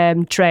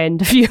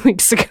trend a few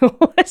weeks ago.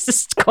 This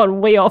has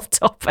gone way off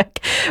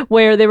topic,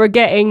 where they were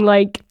getting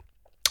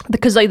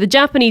because the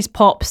Japanese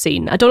pop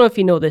scene. I don't know if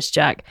you know this,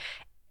 Jack.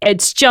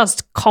 It's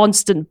just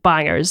constant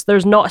bangers.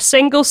 There's not a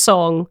single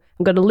song,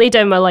 I'm going to lay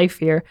down my life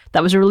here,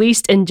 that was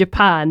released in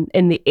Japan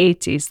in the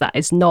 80s that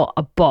is not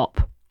a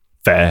bop.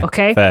 Fair.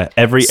 Okay. Fair.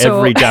 Every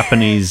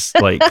Japanese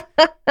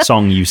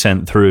song you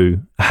sent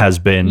through has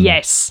been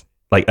an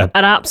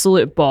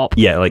absolute bop.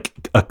 Yeah, like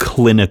a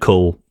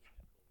clinical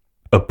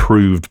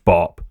approved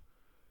bop.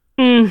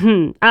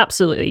 Mm-hmm.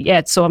 Absolutely.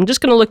 Yeah. So I'm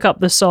just going to look up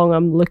the song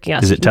I'm looking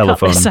at. Is it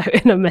Telephone? Cut this out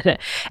in a minute.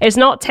 It's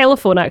not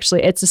Telephone,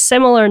 actually. It's a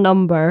similar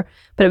number,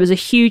 but it was a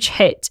huge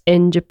hit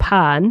in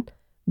Japan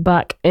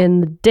back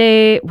in the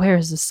day.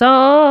 Where's the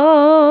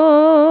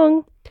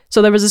song?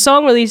 So there was a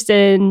song released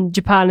in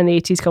Japan in the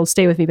 80s called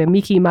Stay With Me by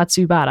Miki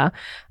Matsubara.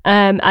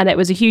 And it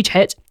was a huge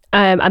hit.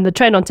 And the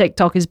trend on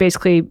TikTok is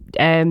basically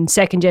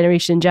second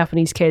generation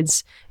Japanese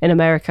kids in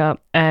America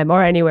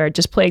or anywhere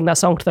just playing that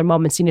song to their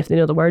mum and seeing if they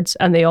know the words.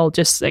 And they all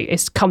just,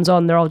 it comes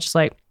on, they're all just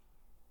like,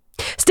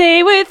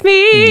 stay with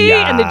me.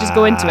 Yes. And they just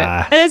go into it.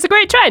 And it's a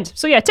great trend.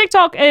 So yeah,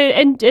 TikTok,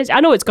 and I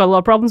know it's got a lot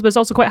of problems, but it's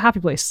also quite a happy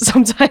place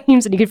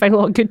sometimes. And you can find a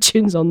lot of good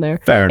tunes on there.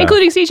 Fair enough.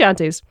 Including sea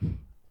shanties.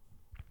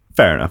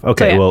 Fair enough.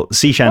 Okay, so, yeah. Well,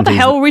 sea shanties. What the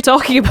hell were we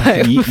talking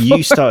about?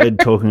 You started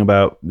talking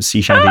about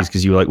sea shanties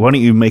because you were like, why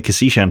don't you make a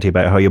sea shanty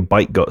about how your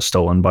bike got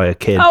stolen by a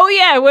kid? Oh,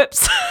 yeah,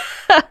 whoops.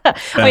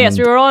 Yes,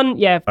 we were on,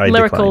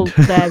 lyrical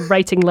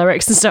writing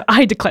lyrics and stuff.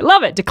 I declined.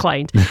 Love it,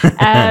 declined. We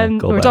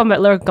were talking about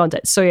lyrical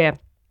content. So, yeah.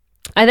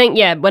 I think,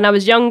 when I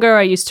was younger,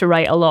 I used to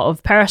write a lot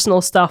of personal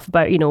stuff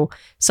about,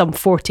 some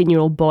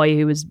 14-year-old boy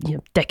who was,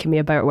 dicking me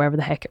about wherever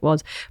the heck it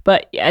was.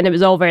 And it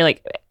was all very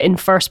in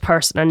first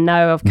person. And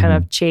now I've kind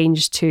of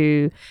changed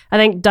to, I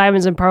think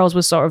Diamonds and Pearls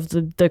was sort of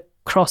the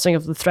crossing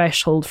of the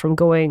threshold from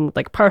going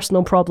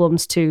personal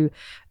problems to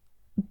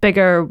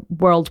bigger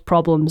world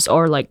problems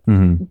or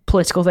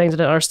political things I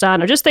didn't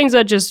understand or just things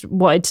I just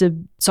wanted to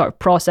sort of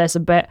process a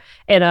bit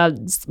in a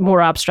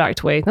more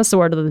abstract way. That's the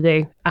word of the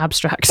day,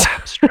 abstract.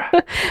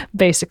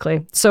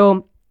 Basically.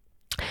 So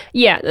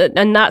yeah,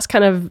 and that's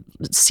kind of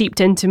seeped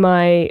into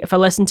if I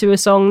listen to a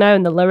song now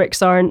and the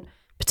lyrics aren't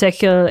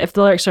particular, if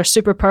the lyrics are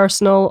super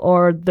personal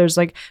or there's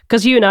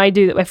because you and I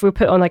do, if we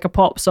put on a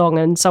pop song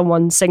and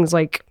someone sings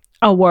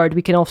a word,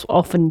 we can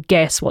often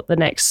guess what the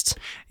next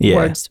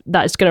words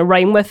that it's going to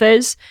rhyme with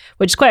is,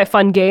 which is quite a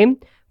fun game,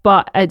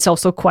 but it's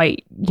also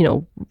quite,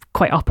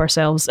 quite up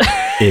ourselves.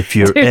 If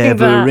you're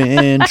ever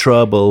in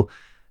trouble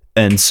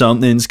and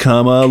something's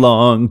come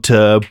along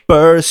to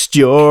burst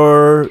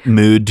your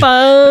mood.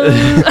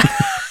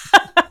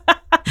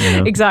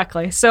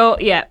 Exactly. So,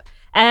 yeah.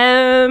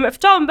 If we're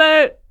talking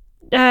about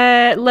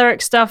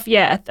lyric stuff,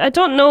 I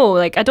don't know.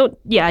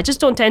 I just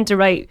don't tend to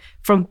write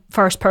from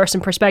first person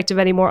perspective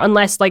anymore,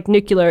 unless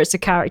Nuclear, it's a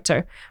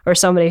character or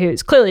somebody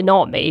who's clearly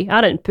not me.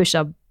 I didn't push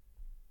a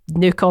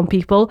nuke on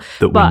people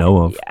That we know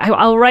of.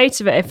 I'll write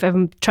of it if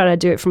I'm trying to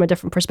do it from a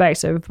different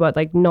perspective, but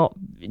like not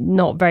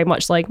very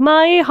much like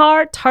my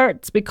heart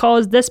hurts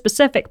because this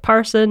specific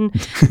person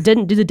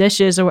didn't do the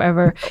dishes or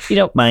whatever, you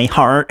know. My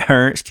heart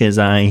hurts because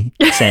I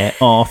set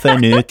off a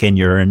nuke in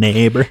your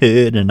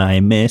neighborhood and I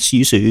miss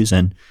you,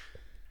 Susan.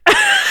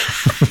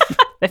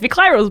 Biffy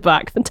Clyro's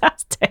back.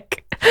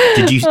 Fantastic.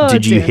 Did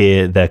you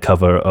hear their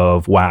cover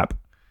of WAP?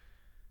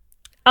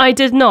 I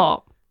did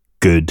not.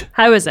 Good.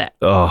 How is it?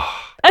 Oh,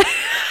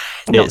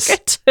 Not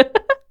good.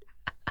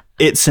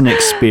 It's an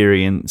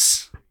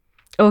experience.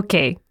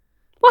 Okay.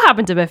 What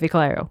happened to Biffy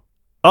Clyro?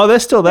 Oh, they're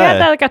still there. They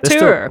had like a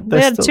tour.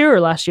 They had a still- tour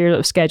last year that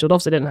was scheduled.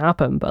 Obviously, it didn't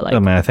happen, but like, I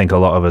mean, I think a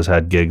lot of us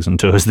had gigs and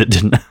tours that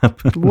didn't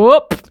happen.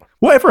 whoop.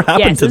 Whatever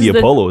happened Yes, to this the is the-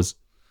 Apollos?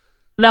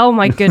 Oh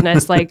my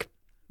goodness! Like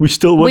We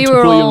still want we to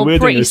were play all in wedding.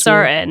 pretty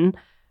certain.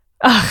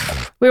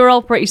 We were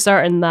all pretty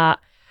certain that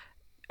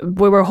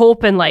we were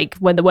hoping, like,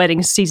 when the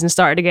wedding season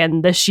started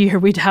again this year,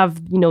 we'd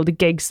have, you know, the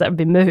gigs that have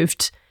been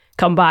moved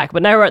come back.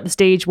 But now we're at the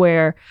stage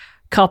where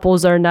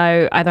couples are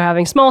now either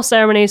having small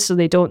ceremonies, so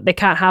they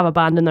can't have a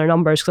band in their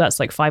numbers because that's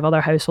like 5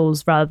 other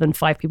households rather than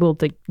 5 people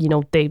that, you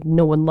know, they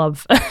know and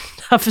love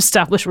have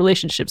established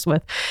relationships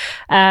with,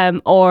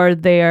 or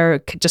they're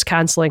just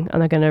cancelling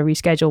and they're going to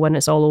reschedule when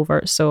it's all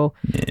over. So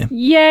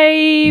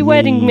yay,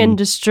 wedding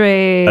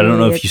industry. I don't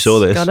know if you saw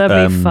this. It's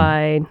gonna be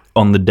fine.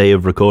 On the day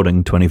of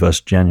recording,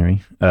 21st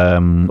January,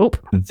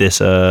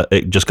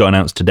 it just got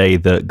announced today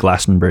that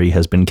Glastonbury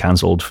has been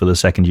cancelled for the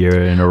 2nd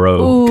year in a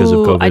row because of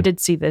COVID. I did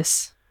see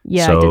this.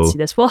 Yeah, I did see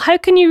this. Well, how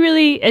can you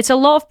really... It's a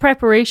lot of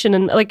preparation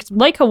and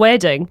like a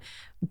wedding,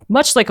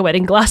 much like a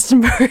wedding,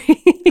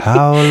 Glastonbury.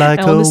 How like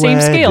on the same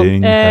scale.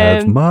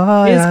 have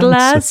my Is answer.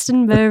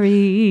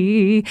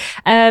 Glastonbury.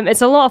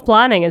 It's a lot of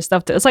planning and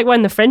stuff. It's like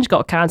when the Fringe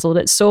got cancelled.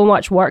 It's so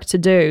much work to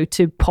do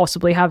to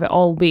possibly have it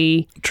all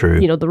be,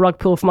 True. you know, the rug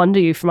pulled from under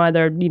you from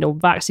either, you know,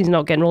 vaccines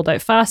not getting rolled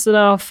out fast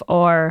enough,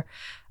 or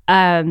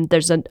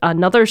there's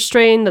another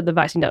strain that the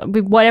vaccine,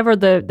 whatever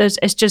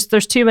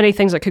there's too many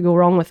things that could go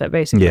wrong with it,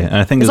 basically. Yeah, and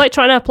I think it's like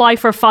trying to apply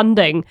for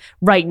funding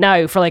right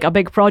now for like a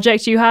big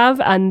project you have,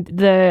 and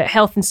the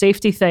health and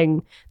safety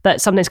thing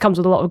that sometimes comes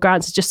with a lot of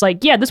grants is just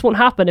like, yeah, this won't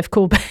happen if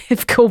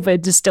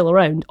COVID is still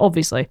around,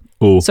 obviously.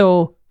 Oh,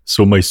 so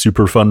my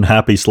super fun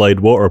happy slide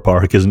water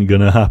park isn't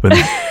going to happen.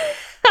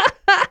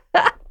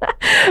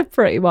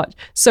 pretty much.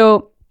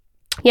 So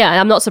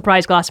yeah, I'm not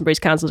surprised Glastonbury's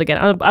cancelled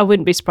again. I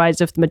wouldn't be surprised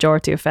if the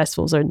majority of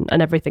festivals and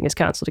everything is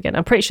cancelled again.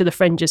 I'm pretty sure the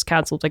Fringe is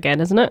cancelled again,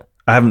 isn't it?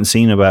 I haven't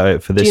seen about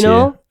it for this year. Do you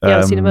know? You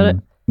haven't seen about it?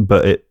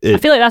 But I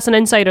feel like that's an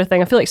insider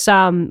thing. I feel like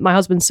my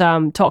husband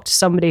Sam, talked to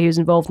somebody who's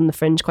involved in the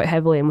Fringe quite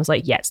heavily and was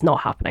like, yeah, it's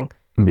not happening.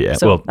 Yeah,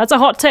 So well, that's a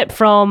hot tip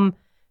from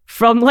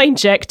Line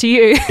Check to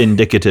you.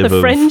 indicative The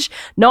of Fringe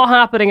not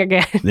happening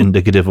again.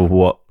 indicative of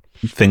what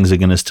things are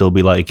going to still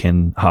be like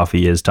in half a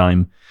year's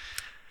time.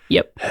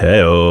 Yep.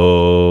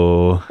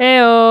 Hey-oh.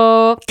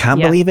 Heyo.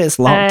 Can't believe it's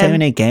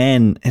lockdown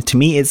again. To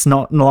me, it's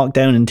not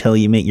lockdown until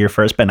you make your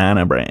first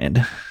banana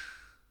bread.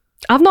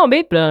 I've not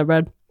made banana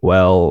bread.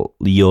 Well,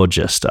 you're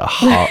just a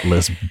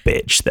heartless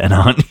bitch then,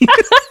 aren't you?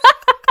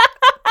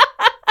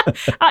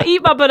 I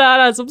eat my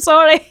bananas. I'm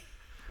sorry.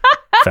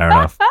 Fair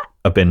enough.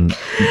 I've been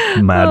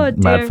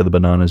mad dear. for the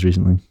bananas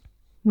recently.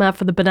 Mad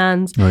for the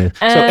bananas. Oh, yeah.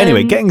 So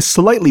anyway, getting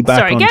slightly back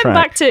Sorry, on getting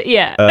track.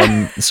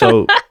 back to,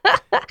 So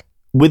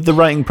with the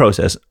writing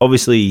process,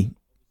 obviously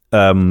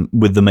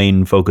with the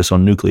main focus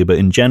on nuclear, but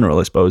in general,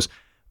 I suppose,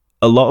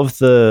 a lot of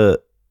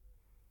the,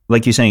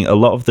 like you're saying, a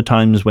lot of the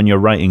times when you're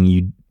writing,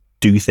 you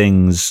do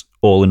things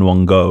all in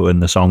one go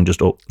and the song just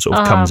sort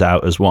of comes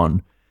out as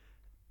one.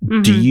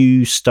 Mm-hmm. Do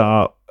you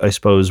start, I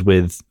suppose,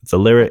 with the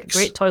lyrics?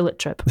 Great toilet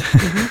trip.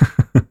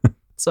 Mm-hmm.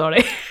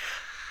 Sorry.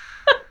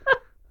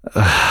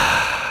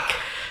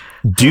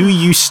 Do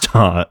you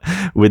start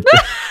with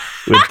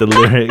the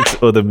lyrics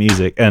or the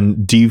music?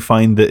 And do you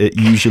find that it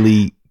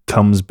usually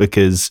comes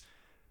because,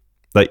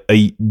 like,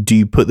 do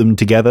you put them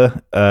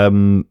together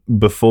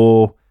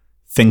before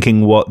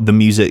thinking what the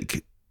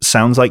music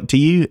sounds like to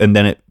you, and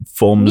then it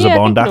forms a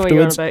bond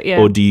afterwards?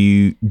 Or do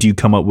you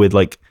come up with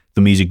like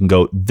the music and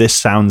go, this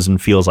sounds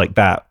and feels like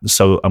that,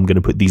 so I'm going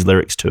to put these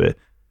lyrics to it?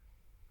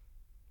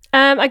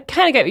 I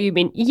kind of get what you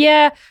mean.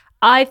 Yeah,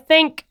 I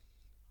think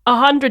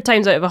 100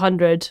 times out of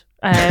 100.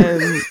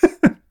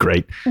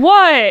 Great.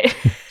 What?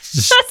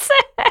 That's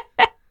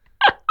it.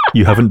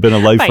 You haven't been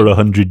alive for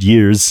 100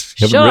 years.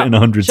 You haven't written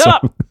 100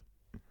 songs.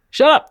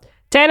 Shut up.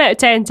 10 out of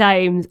 10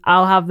 times,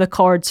 I'll have the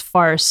chords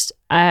first,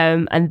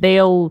 and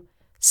they'll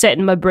sit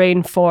in my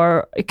brain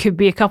for, it could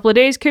be a couple of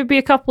days, could be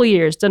a couple of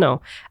years, don't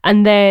know.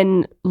 And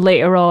then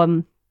later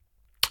on,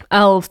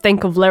 I'll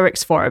think of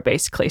lyrics for it,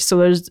 basically. So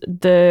there's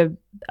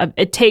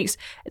it takes,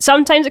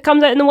 sometimes it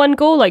comes out in the one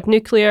go, like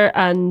Nuclear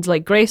and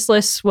like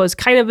Graceless was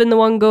kind of in the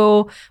one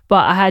go,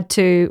 but I had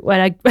to, when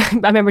I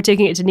remember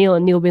taking it to Neil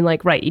and Neil being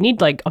like, right, you need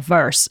like a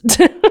verse.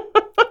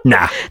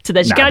 Nah. to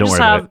this. You can't just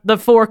have the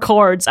 4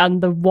 chords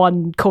and the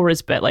 1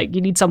 chorus bit. Like,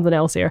 you need something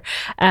else here.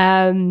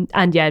 And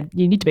yeah,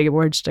 you need to make it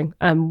more interesting.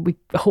 We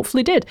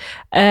hopefully did.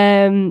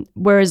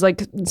 Whereas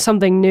like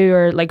something new,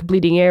 or like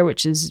Bleeding Air,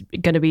 which is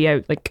going to be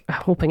out, like,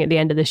 hoping at the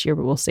end of this year,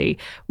 but we'll see,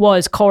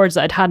 was chords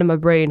that I'd had in my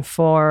brain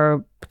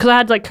for, because I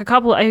had like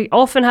I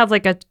often have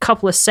like a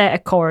couple of set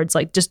of chords,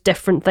 like just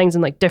different things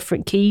in like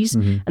different keys,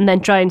 and then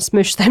try and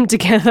smoosh them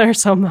together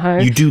somehow.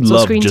 You do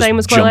love Screen Time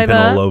was jumping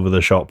like all over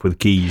the shop with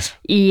keys.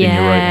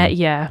 Yeah.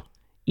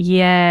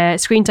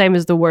 Screen Time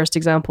is the worst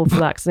example for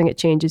that, because I think it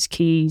changes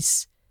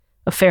keys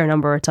a fair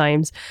number of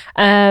times.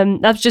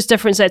 That's just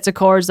different sets of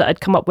chords that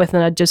I'd come up with,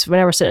 and I'd just,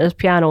 whenever sitting at the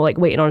piano, like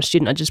waiting on a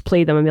student, I'd just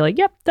play them and be like,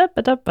 yep, da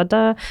ba da ba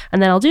da,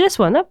 and then I'll do this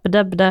one, da ba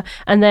da ba da,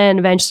 and then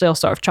eventually I'll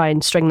sort of try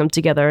and string them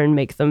together and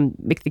make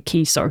the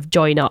keys sort of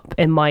join up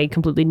in my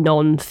completely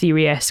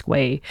non-theory-esque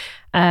way.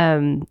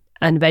 And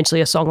eventually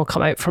a song will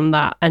come out from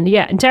that. And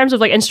yeah, in terms of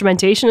like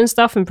instrumentation and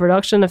stuff and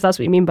production, if that's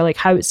what you mean by like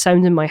how it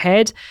sounds in my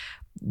head,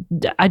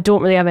 I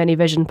don't really have any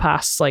vision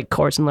past like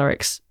chords and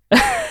lyrics.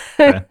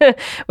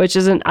 Which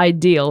isn't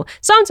ideal.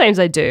 Sometimes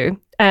I do.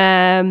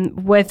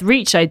 With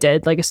Reach I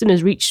did. Like, as soon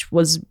as Reach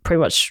was pretty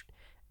much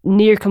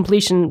near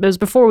completion, it was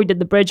before we did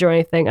the bridge or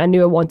anything, I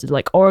knew I wanted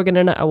like organ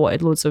in it, I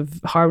wanted loads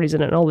of harmonies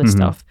in it and all this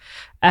stuff.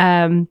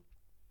 And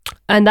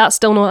that's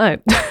still not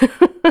out.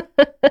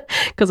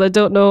 Because I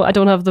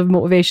don't have the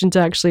motivation to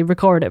actually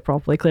record it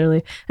properly,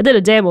 clearly. I did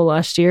a demo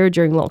last year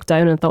during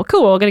lockdown and thought,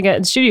 cool, I'm going to get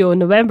in the studio in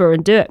November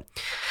and do it.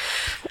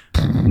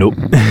 Nope.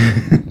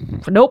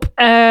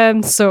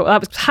 So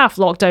that was half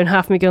lockdown,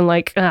 half me going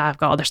like, I've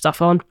got other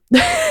stuff on.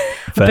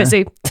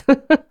 Busy.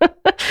 But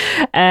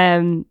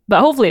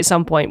hopefully at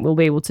some point we'll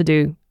be able to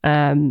do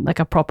like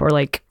a proper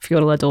like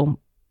Fiona Little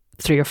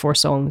 3 or 4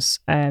 songs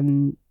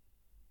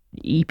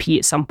EP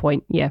at some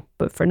point. Yeah,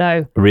 but for now,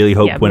 I really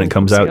hope when it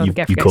comes out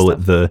you call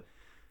it the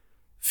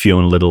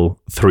Fiona Little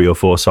 3 or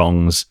 4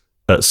 songs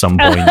at some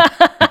point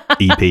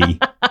EP.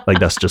 Like,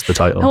 that's just the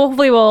title.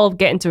 Hopefully we'll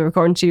get into a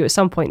recording studio at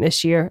some point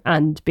this year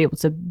and be able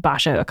to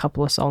bash out a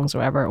couple of songs or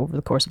whatever over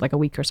the course of like a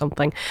week or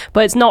something.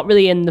 But it's not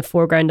really in the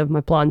foreground of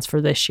my plans for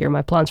this year.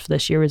 My plans for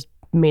this year is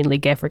mainly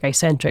Geverguy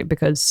centric,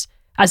 because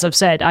as I've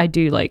said, I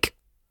do like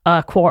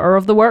a quarter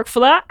of the work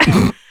for that.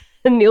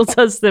 And Neil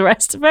does the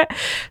rest of it.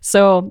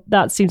 So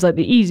that seems like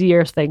the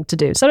easier thing to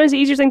do. Sometimes the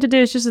easier thing to do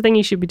is just the thing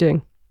you should be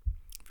doing.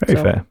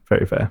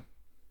 Very fair.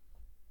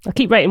 I'll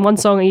keep writing 1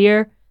 song a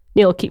year.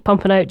 Neil will keep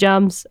pumping out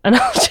jams, and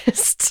I'll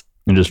just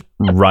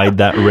ride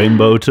that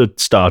rainbow to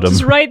stardom.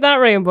 Just ride that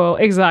rainbow,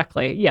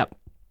 exactly. Yep.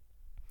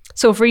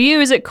 So for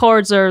you, is it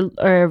chords or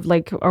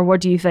what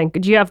do you think?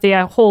 Do you have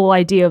the whole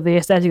idea of the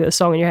aesthetic of the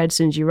song in your head as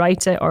soon as you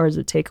write it, or does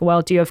it take a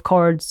while? Do you have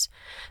chords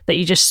that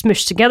you just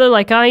smush together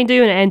like I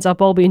do, and it ends up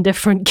all being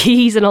different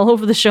keys and all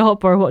over the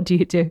shop, or what do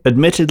you do?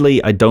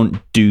 Admittedly, I don't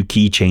do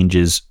key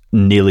changes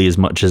nearly as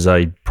much as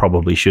I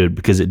probably should,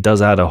 because it does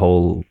add a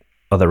whole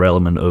other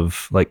element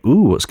of like,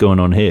 ooh, what's going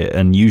on here?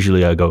 And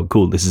usually I go,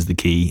 cool, this is the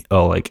key.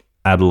 I'll like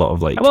add a lot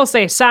of like. I will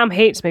say Sam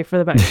hates me for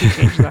the amount of key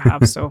changes I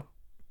have, so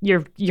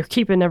you're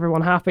keeping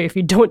everyone happy if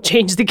you don't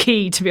change the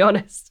key, to be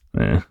honest.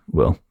 Yeah,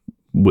 well,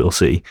 we'll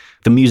see.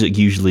 The music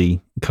usually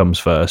comes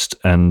first,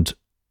 and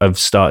I've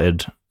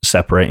started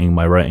separating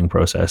my writing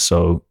process.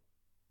 So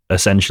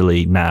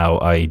essentially now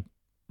I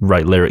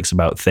write lyrics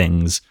about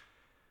things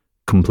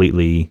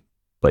completely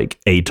like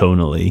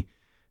atonally,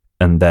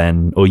 and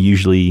then, or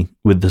usually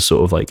with the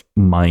sort of like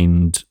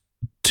mind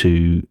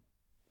to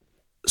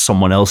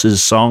someone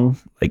else's song.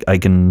 Like, I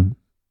can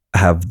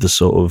have the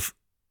sort of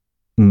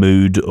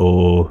mood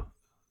or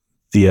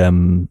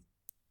the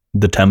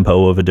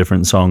tempo of a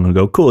different song and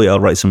go, cool, yeah, I'll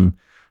write some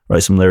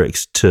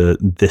lyrics to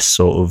this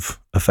sort of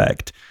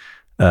effect.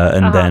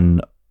 And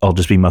then I'll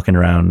just be mucking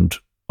around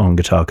on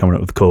guitar, coming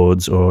up with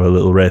chords or a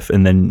little riff.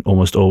 And then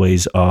almost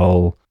always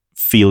I'll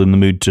feel in the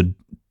mood to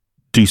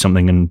do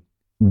something, and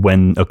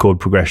when a chord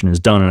progression is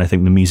done and I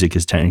think the music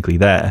is technically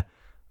there,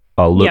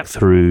 I'll look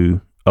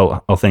through,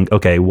 I'll think,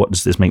 okay, what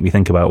does this make me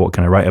think about? What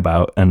can I write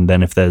about? And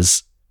then if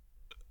there's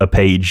a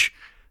page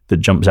that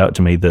jumps out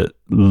to me that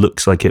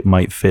looks like it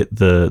might fit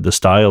the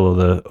style or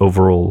the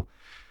overall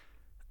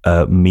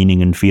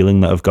meaning and feeling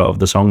that I've got of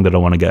the song that I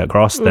want to get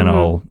across, then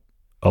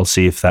I'll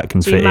see if that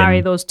can fit in. Marry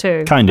those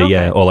two. Kind of,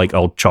 yeah. Or like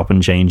I'll chop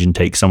and change and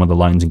take some of the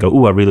lines and go,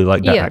 oh, I really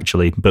like that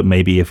actually. But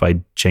maybe if I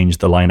change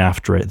the line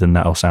after it, then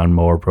that'll sound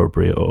more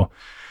appropriate. Or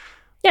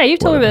yeah, you've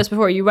told me about this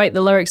before. You write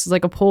the lyrics as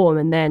like a poem,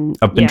 and then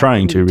I've been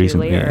trying to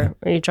recently. Later.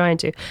 Are you trying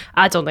to?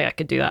 I don't think I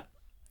could do that.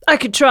 I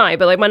could try,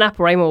 but like my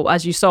NaPoWriMo,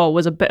 as you saw,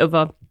 was a bit of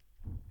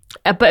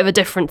a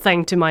different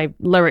thing to my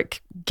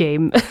lyric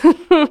game.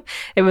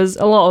 It was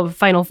a lot of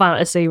Final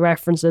Fantasy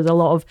references,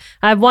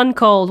 I have one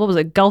called, what was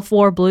it, Gulf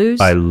War Blues?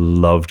 I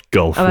loved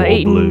Gulf War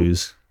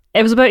Blues.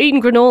 It was about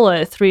eating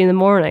granola at 3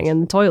 a.m.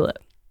 in the toilet.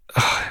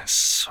 Oh, it's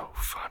so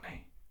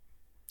funny.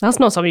 That's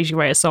not something you should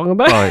write a song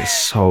about. Oh, it's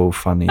so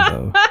funny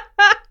though.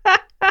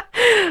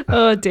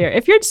 Oh dear.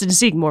 If you're interested in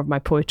seeing more of my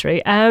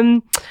poetry,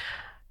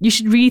 you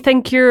should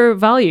rethink your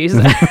values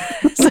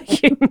as a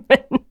human.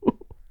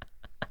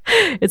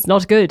 It's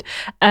not good.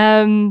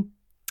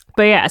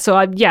 But yeah, so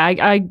I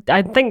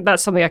think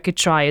that's something I could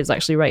try, is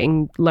actually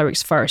writing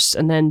lyrics first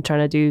and then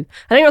trying to do.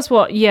 I think that's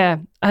what. Yeah,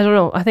 I don't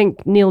know. I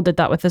think Neil did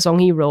that with the song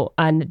he wrote,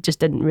 and it just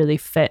didn't really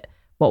fit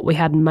what we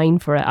had in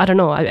mind for it. I don't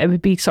know. It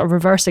would be sort of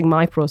reversing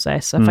my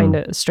process. I find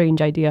it a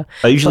strange idea.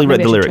 I usually But read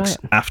maybe the I should lyrics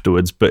try it.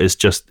 afterwards, but it's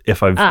just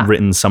if I've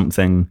written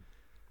something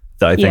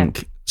that I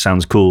think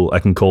sounds cool, I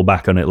can call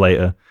back on it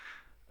later.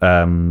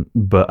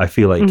 But I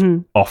feel like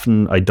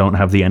often I don't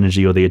have the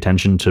energy or the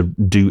attention to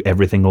do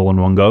everything all in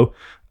one go.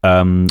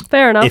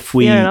 Fair enough.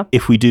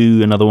 If we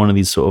do another one of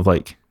these sort of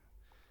like,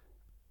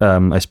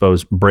 I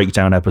suppose,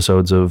 breakdown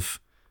episodes of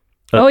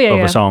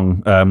a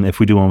song, if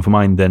we do one for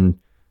mine, then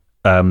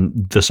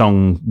the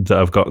song that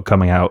I've got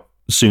coming out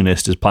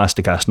soonest is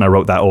Plasticast, and I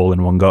wrote that all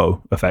in one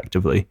go,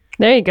 effectively.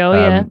 There you go.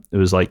 It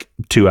was like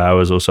 2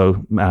 hours or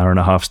so, hour and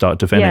a half start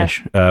to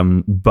finish.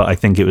 But I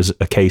think it was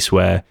a case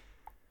where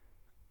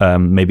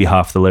maybe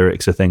half the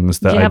lyrics are things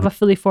that Did you have a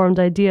fully formed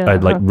idea?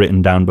 I'd like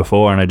written down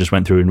before, and I just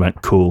went through and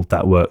went, cool,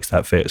 that works,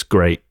 that fits,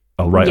 great.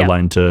 I'll write a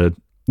line to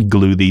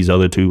glue these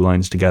other two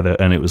lines together,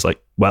 and it was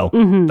like, well,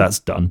 that's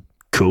done.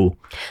 Cool.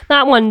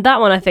 That one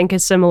I think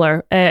is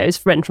similar.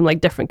 It's written from like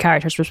different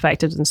characters'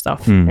 perspectives and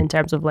stuff in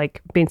terms of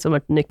like being similar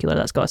to Nuclear.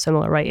 That's got a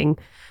similar writing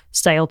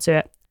style to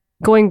it.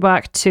 Going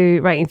back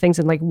to writing things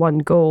in like one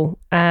go,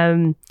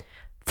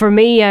 for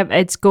me,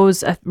 it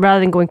goes, rather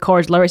than going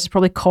chords, lyrics, it's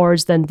probably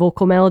chords, then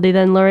vocal melody,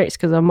 then lyrics,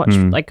 because I'm much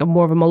like I'm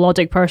more of a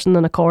melodic person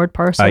than a chord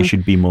person. I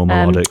should be more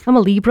melodic. I'm a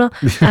Libra.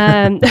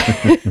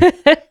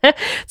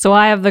 So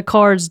I have the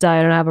chords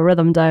down and I have a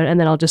rhythm down, and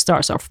then I'll just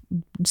start sort of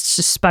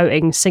just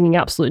spouting, singing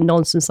absolute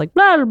nonsense like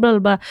blah, blah, blah,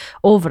 blah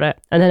over it.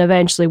 And then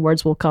eventually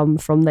words will come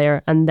from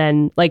there. And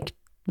then like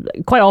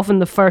quite often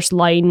the first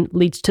line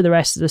leads to the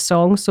rest of the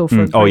song. So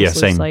for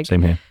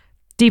same here.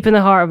 Deep in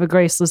the heart of a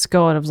graceless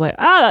God, I was like,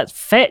 that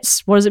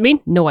fits. What does it mean?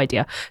 No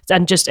idea.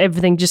 And just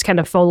everything just kind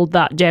of followed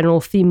that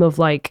general theme of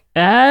like,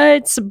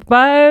 it's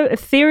about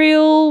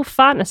ethereal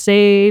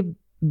fantasy,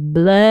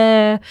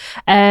 blah.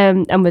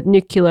 And with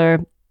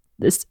Nuclear,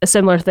 it's a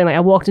similar thing. Like I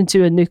walked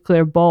into a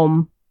nuclear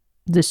bomb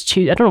this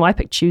Tuesday. I don't know why I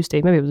picked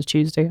Tuesday. Maybe it was a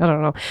Tuesday. I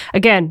don't know.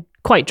 Again,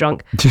 quite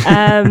drunk.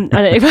 And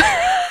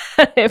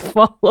it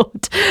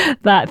followed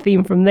that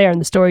theme from there. And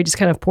the story just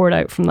kind of poured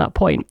out from that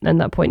point and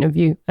that point of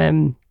view.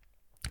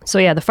 So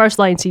yeah, the first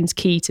line seems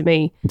key to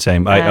me.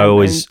 Same. I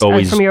always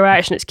from your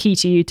reaction, it's key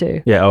to you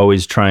too. Yeah, I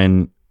always try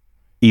and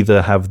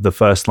either have the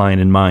first line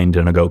in mind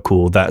and I go,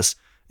 cool, it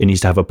needs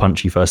to have a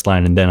punchy first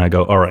line, and then I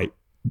go, all right,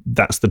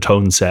 that's the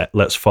tone set.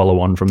 Let's follow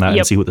on from that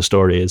and see what the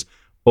story is.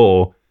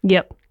 Or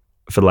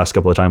for the last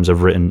couple of times,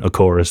 I've written a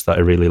chorus that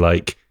I really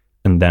like,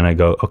 and then I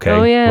go, okay,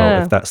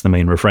 well, if that's the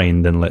main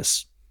refrain, then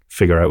let's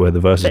figure out where the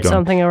verse is going.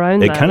 Something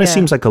around it kind of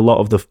seems like a lot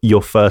of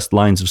your first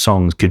lines of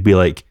songs could be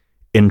like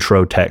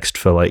intro text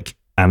for like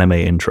anime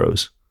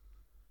intros.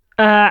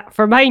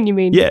 For mine, you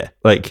mean? Yeah,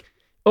 like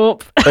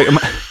like,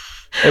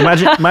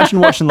 imagine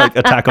watching like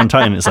Attack on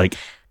Titan. It's like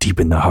deep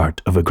in the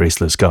heart of a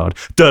graceless god.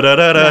 No,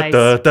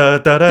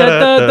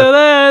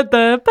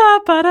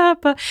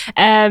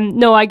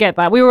 I get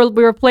that. We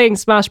were playing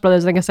Smash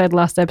Brothers, like I said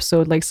last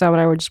episode. Like Sam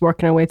and I were just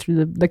working our way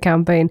through the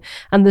campaign,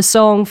 and the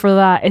song for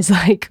that is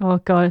like, oh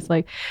god, it's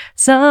like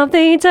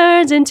something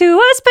turns into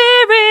a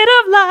spirit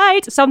of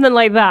light, something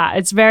like that.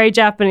 It's very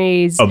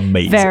Japanese,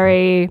 amazing,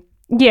 very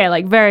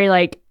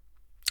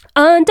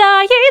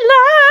undying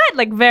light,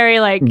 like very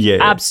like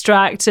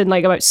abstract and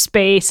like about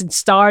space and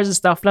stars and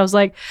stuff. And I was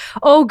like,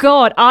 oh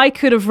god, I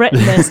could have written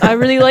this. I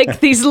really like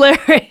these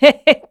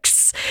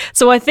lyrics.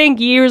 So I think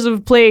years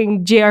of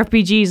playing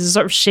JRPGs has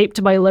sort of shaped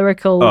my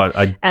lyrical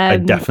I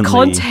definitely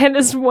content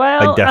as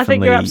well. I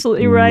think you're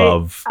absolutely right.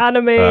 Love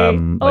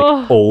anime.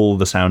 All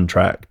the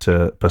soundtrack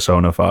to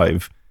Persona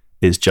 5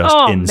 is just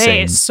insane.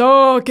 Mate, it's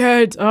so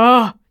good.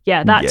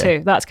 Yeah, that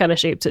too. That's kind of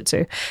shaped it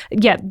too.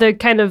 Yeah, the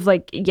kind of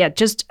like,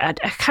 just, I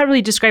can't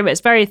really describe it.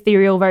 It's very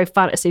ethereal, very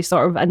fantasy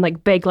sort of, and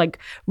like big, like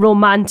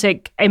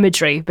romantic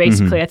imagery,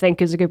 basically, I think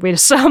is a good way to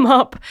sum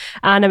up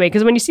anime.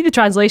 Because when you see the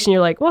translation,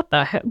 you're like, what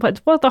the hell?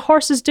 What the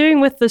horse is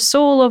doing with the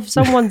soul of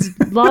someone's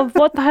love?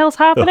 What the hell's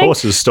happening? The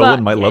horse has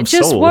stolen my love's soul.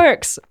 It just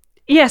works.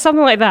 Yeah,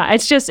 something like that.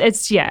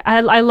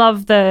 I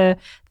love the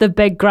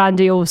big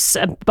grandiose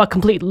but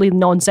completely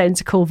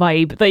nonsensical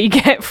vibe that you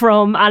get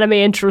from anime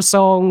intro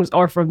songs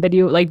or from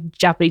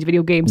Japanese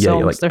video game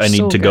songs. I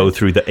need to go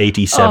through the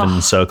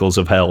 87 circles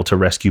of hell to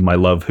rescue my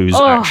love who's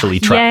actually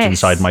trapped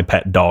inside my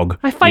pet dog.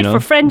 I fight for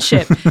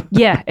friendship.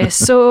 Yeah, it's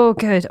so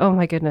good. Oh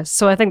my goodness.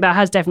 So I think that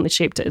has definitely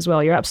shaped it as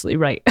well. You're absolutely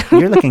right.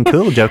 You're looking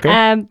cool,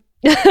 Joker.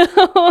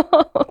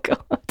 Oh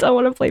god, I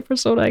want to play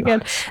Persona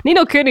again. Ni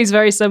no Kuni is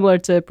very similar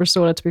to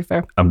Persona, to be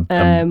fair.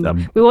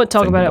 We won't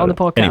talk about it on the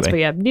podcast, but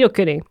yeah, Ni no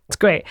Kuni, it's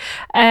great.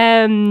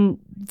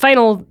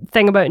 Final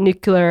thing about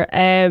Nuclear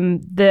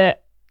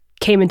that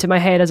came into my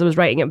head as I was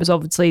writing it was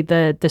obviously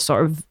the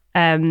sort of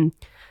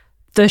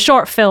the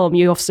short film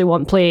you obviously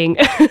want playing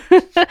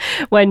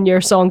when your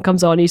song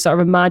comes on. You sort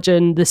of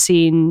imagine the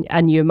scene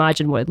and you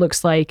imagine what it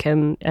looks like,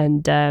 and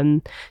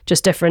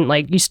just different,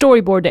 like you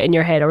storyboard it in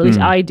your head, or at least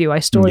I do. I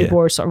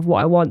storyboard sort of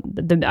what I want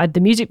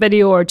the music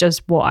video, or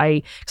just what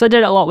because I did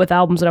it a lot with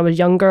albums when I was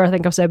younger. I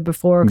think I've said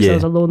before, because I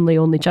was a lonely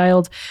only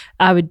child.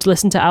 I would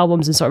listen to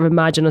albums and sort of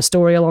imagine a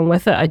story along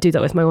with it. I do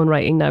that with my own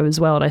writing now as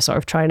well, and I sort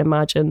of try and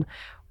imagine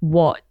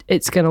what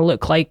it's going to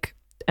look like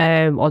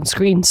on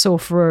screen. So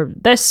for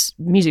this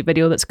music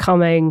video that's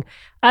coming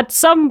at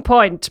some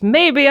point,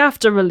 maybe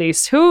after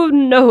release, who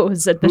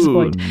knows at this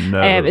point,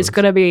 it's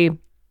going to be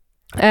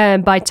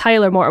by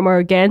Tyler Mortimer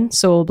again,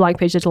 so Blank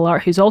Page Digital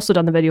Art, who's also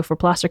done the video for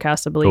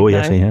Plastercast, I believe. Oh,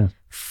 yes, he has.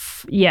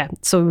 Yeah,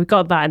 so we've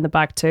got that in the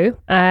bag too.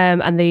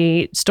 And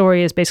the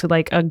story is basically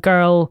like a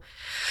girl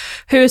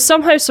who has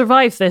somehow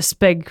survived this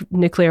big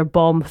nuclear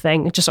bomb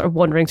thing, just sort of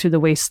wandering through the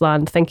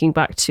wasteland, thinking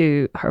back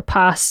to her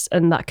past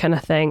and that kind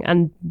of thing.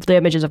 And the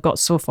images I've got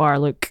so far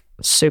look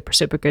super,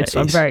 super good. So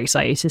I'm very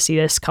excited to see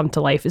this come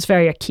to life. It's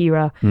very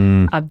Akira.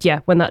 When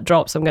that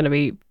drops, I'm going to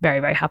be very,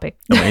 very happy.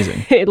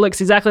 Amazing. It looks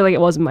exactly like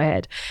it was in my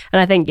head.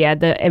 And I think,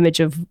 the image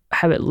of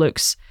how it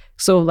looks.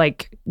 So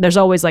like, there's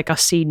always like a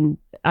scene,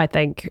 I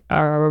think,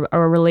 or a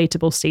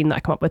relatable scene that I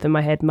come up with in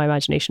my head, in my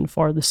imagination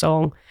for the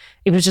song.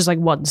 If it's just like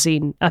one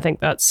scene, I think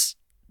that's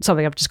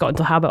something I've just got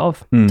into the habit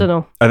of. Don't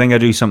know. I think I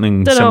do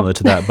something similar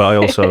to that, but I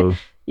also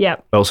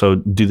also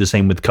do the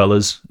same with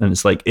colors. And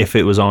it's like, if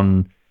it was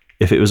on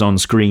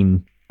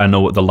screen, I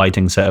know what the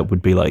lighting setup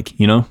would be like,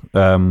 you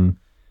know?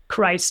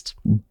 Christ.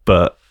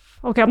 But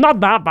okay, I'm not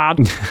that bad.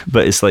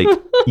 But it's like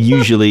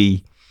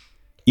usually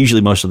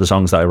most of the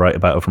songs that I write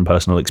about are from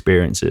personal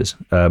experiences.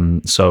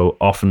 So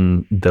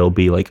often there'll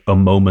be like a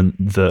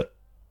moment that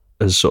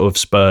has sort of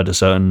spurred a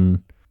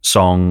certain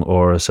song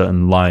or a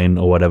certain line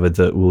or whatever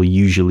that will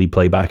usually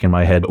play back in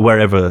my head.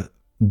 Wherever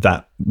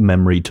that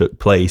memory took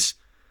place,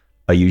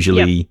 I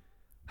usually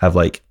have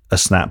like a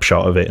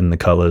snapshot of it in the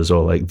colors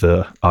or like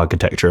the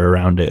architecture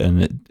around it,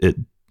 and it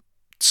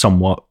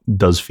somewhat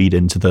does feed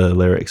into the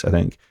lyrics, I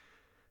think.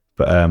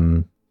 But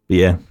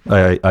yeah,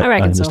 I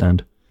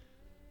understand.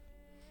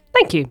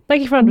 Thank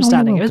you for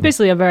understanding. It was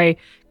basically a very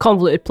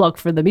convoluted plug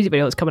for the music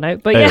video that's coming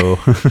out, but yeah.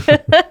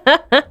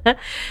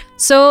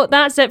 So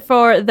that's it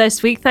for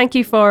this week. Thank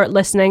you for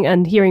listening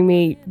and hearing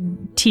me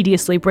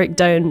tediously break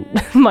down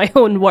my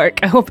own work.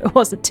 I hope it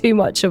wasn't too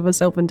much of a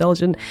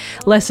self-indulgent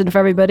lesson for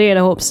everybody, and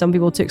I hope some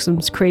people took some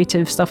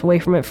creative stuff away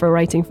from it for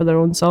writing for their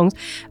own songs.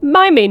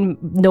 My main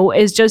note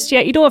is just,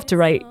 you don't have to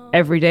write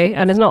every day,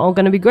 and it's not all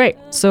going to be great.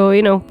 So,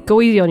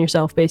 go easy on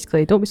yourself,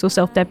 basically. Don't be so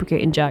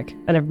self-deprecating, Jack,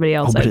 and everybody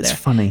else out there. It's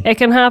funny. It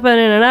can happen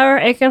in an hour.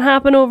 It can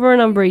happen over a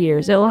number of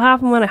years. It'll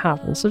happen when it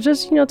happens. So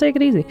just, take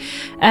it easy.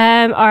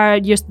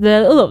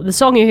 The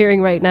song you're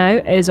hearing right now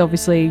is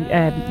obviously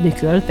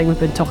Nuclear, the thing we've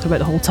been talking about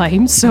the whole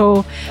time.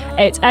 So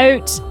it's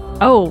out.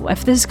 Oh,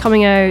 if this is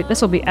coming out,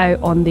 this will be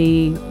out on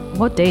the,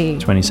 what day?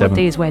 27th. What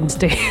day is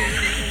Wednesday?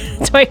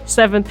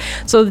 27th.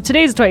 So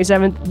today's the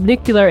 27th.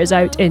 Nuclear is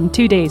out in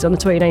 2 days on the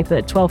 29th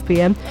at 12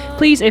 p.m.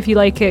 Please, if you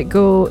like it,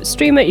 go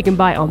stream it. You can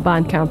buy it on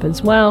Bandcamp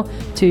as well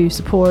to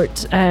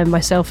support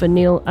myself and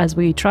Neil as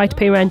we try to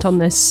pay rent on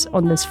this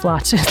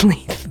flat in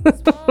Leith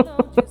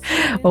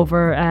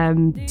over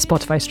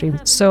Spotify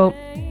streams. So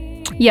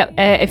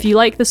if you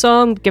like the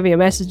song, give me a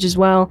message as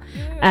well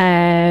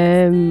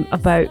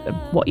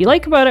about what you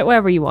like about it,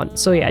 whatever you want.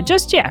 So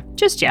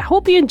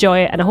hope you enjoy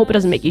it, and I hope it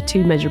doesn't make you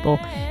too miserable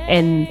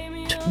in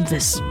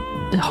this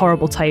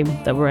horrible time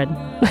that we're in.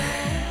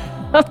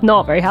 I'm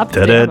not very happy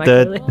today, am I,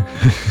 really?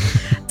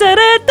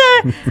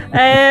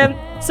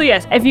 So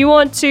yes, if you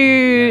want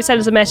to send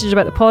us a message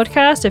about the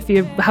podcast, if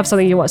you have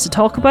something you want us to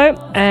talk about,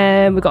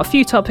 we've got a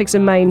few topics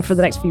in mind for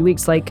the next few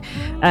weeks. Like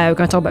we're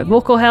going to talk about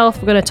vocal health.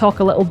 We're going to talk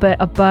a little bit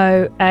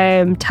about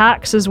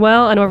tax as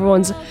well. I know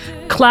everyone's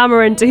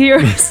clamoring to hear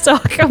us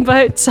talk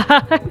about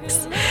tax.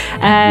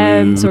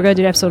 So we're going to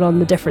do an episode on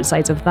the different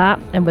sides of that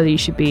and whether you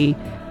should be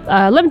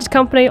a limited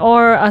company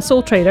or a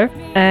sole trader,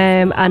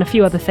 and a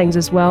few other things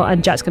as well.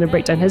 And Jack's going to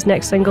break down his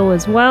next single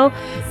as well.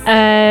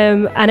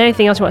 And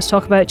anything else you want to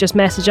talk about, just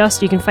message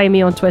us. You can find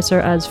me on Twitter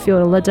as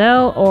Fiona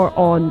Liddell, or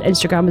on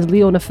Instagram as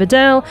Leona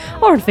Fidel,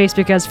 or on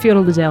Facebook as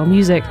Fiona Liddell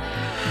Music.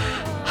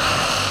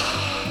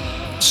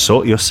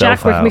 Sort yourself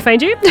Jack, where can we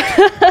find you?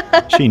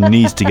 She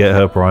needs to get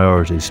her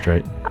priorities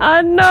straight.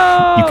 I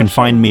know. You can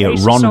find me at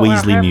Ron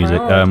Weasley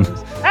Music.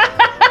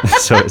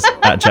 So it's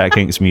at Jack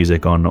Hinks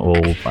Music on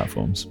all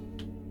platforms.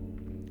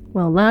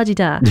 Well,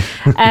 la-di-da.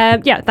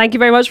 Thank you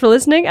very much for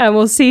listening, and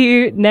we'll see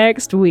you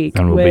next week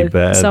and we'll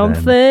with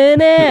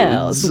something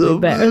else. We'll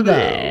be better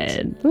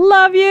then.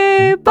 Love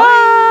you.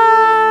 Bye.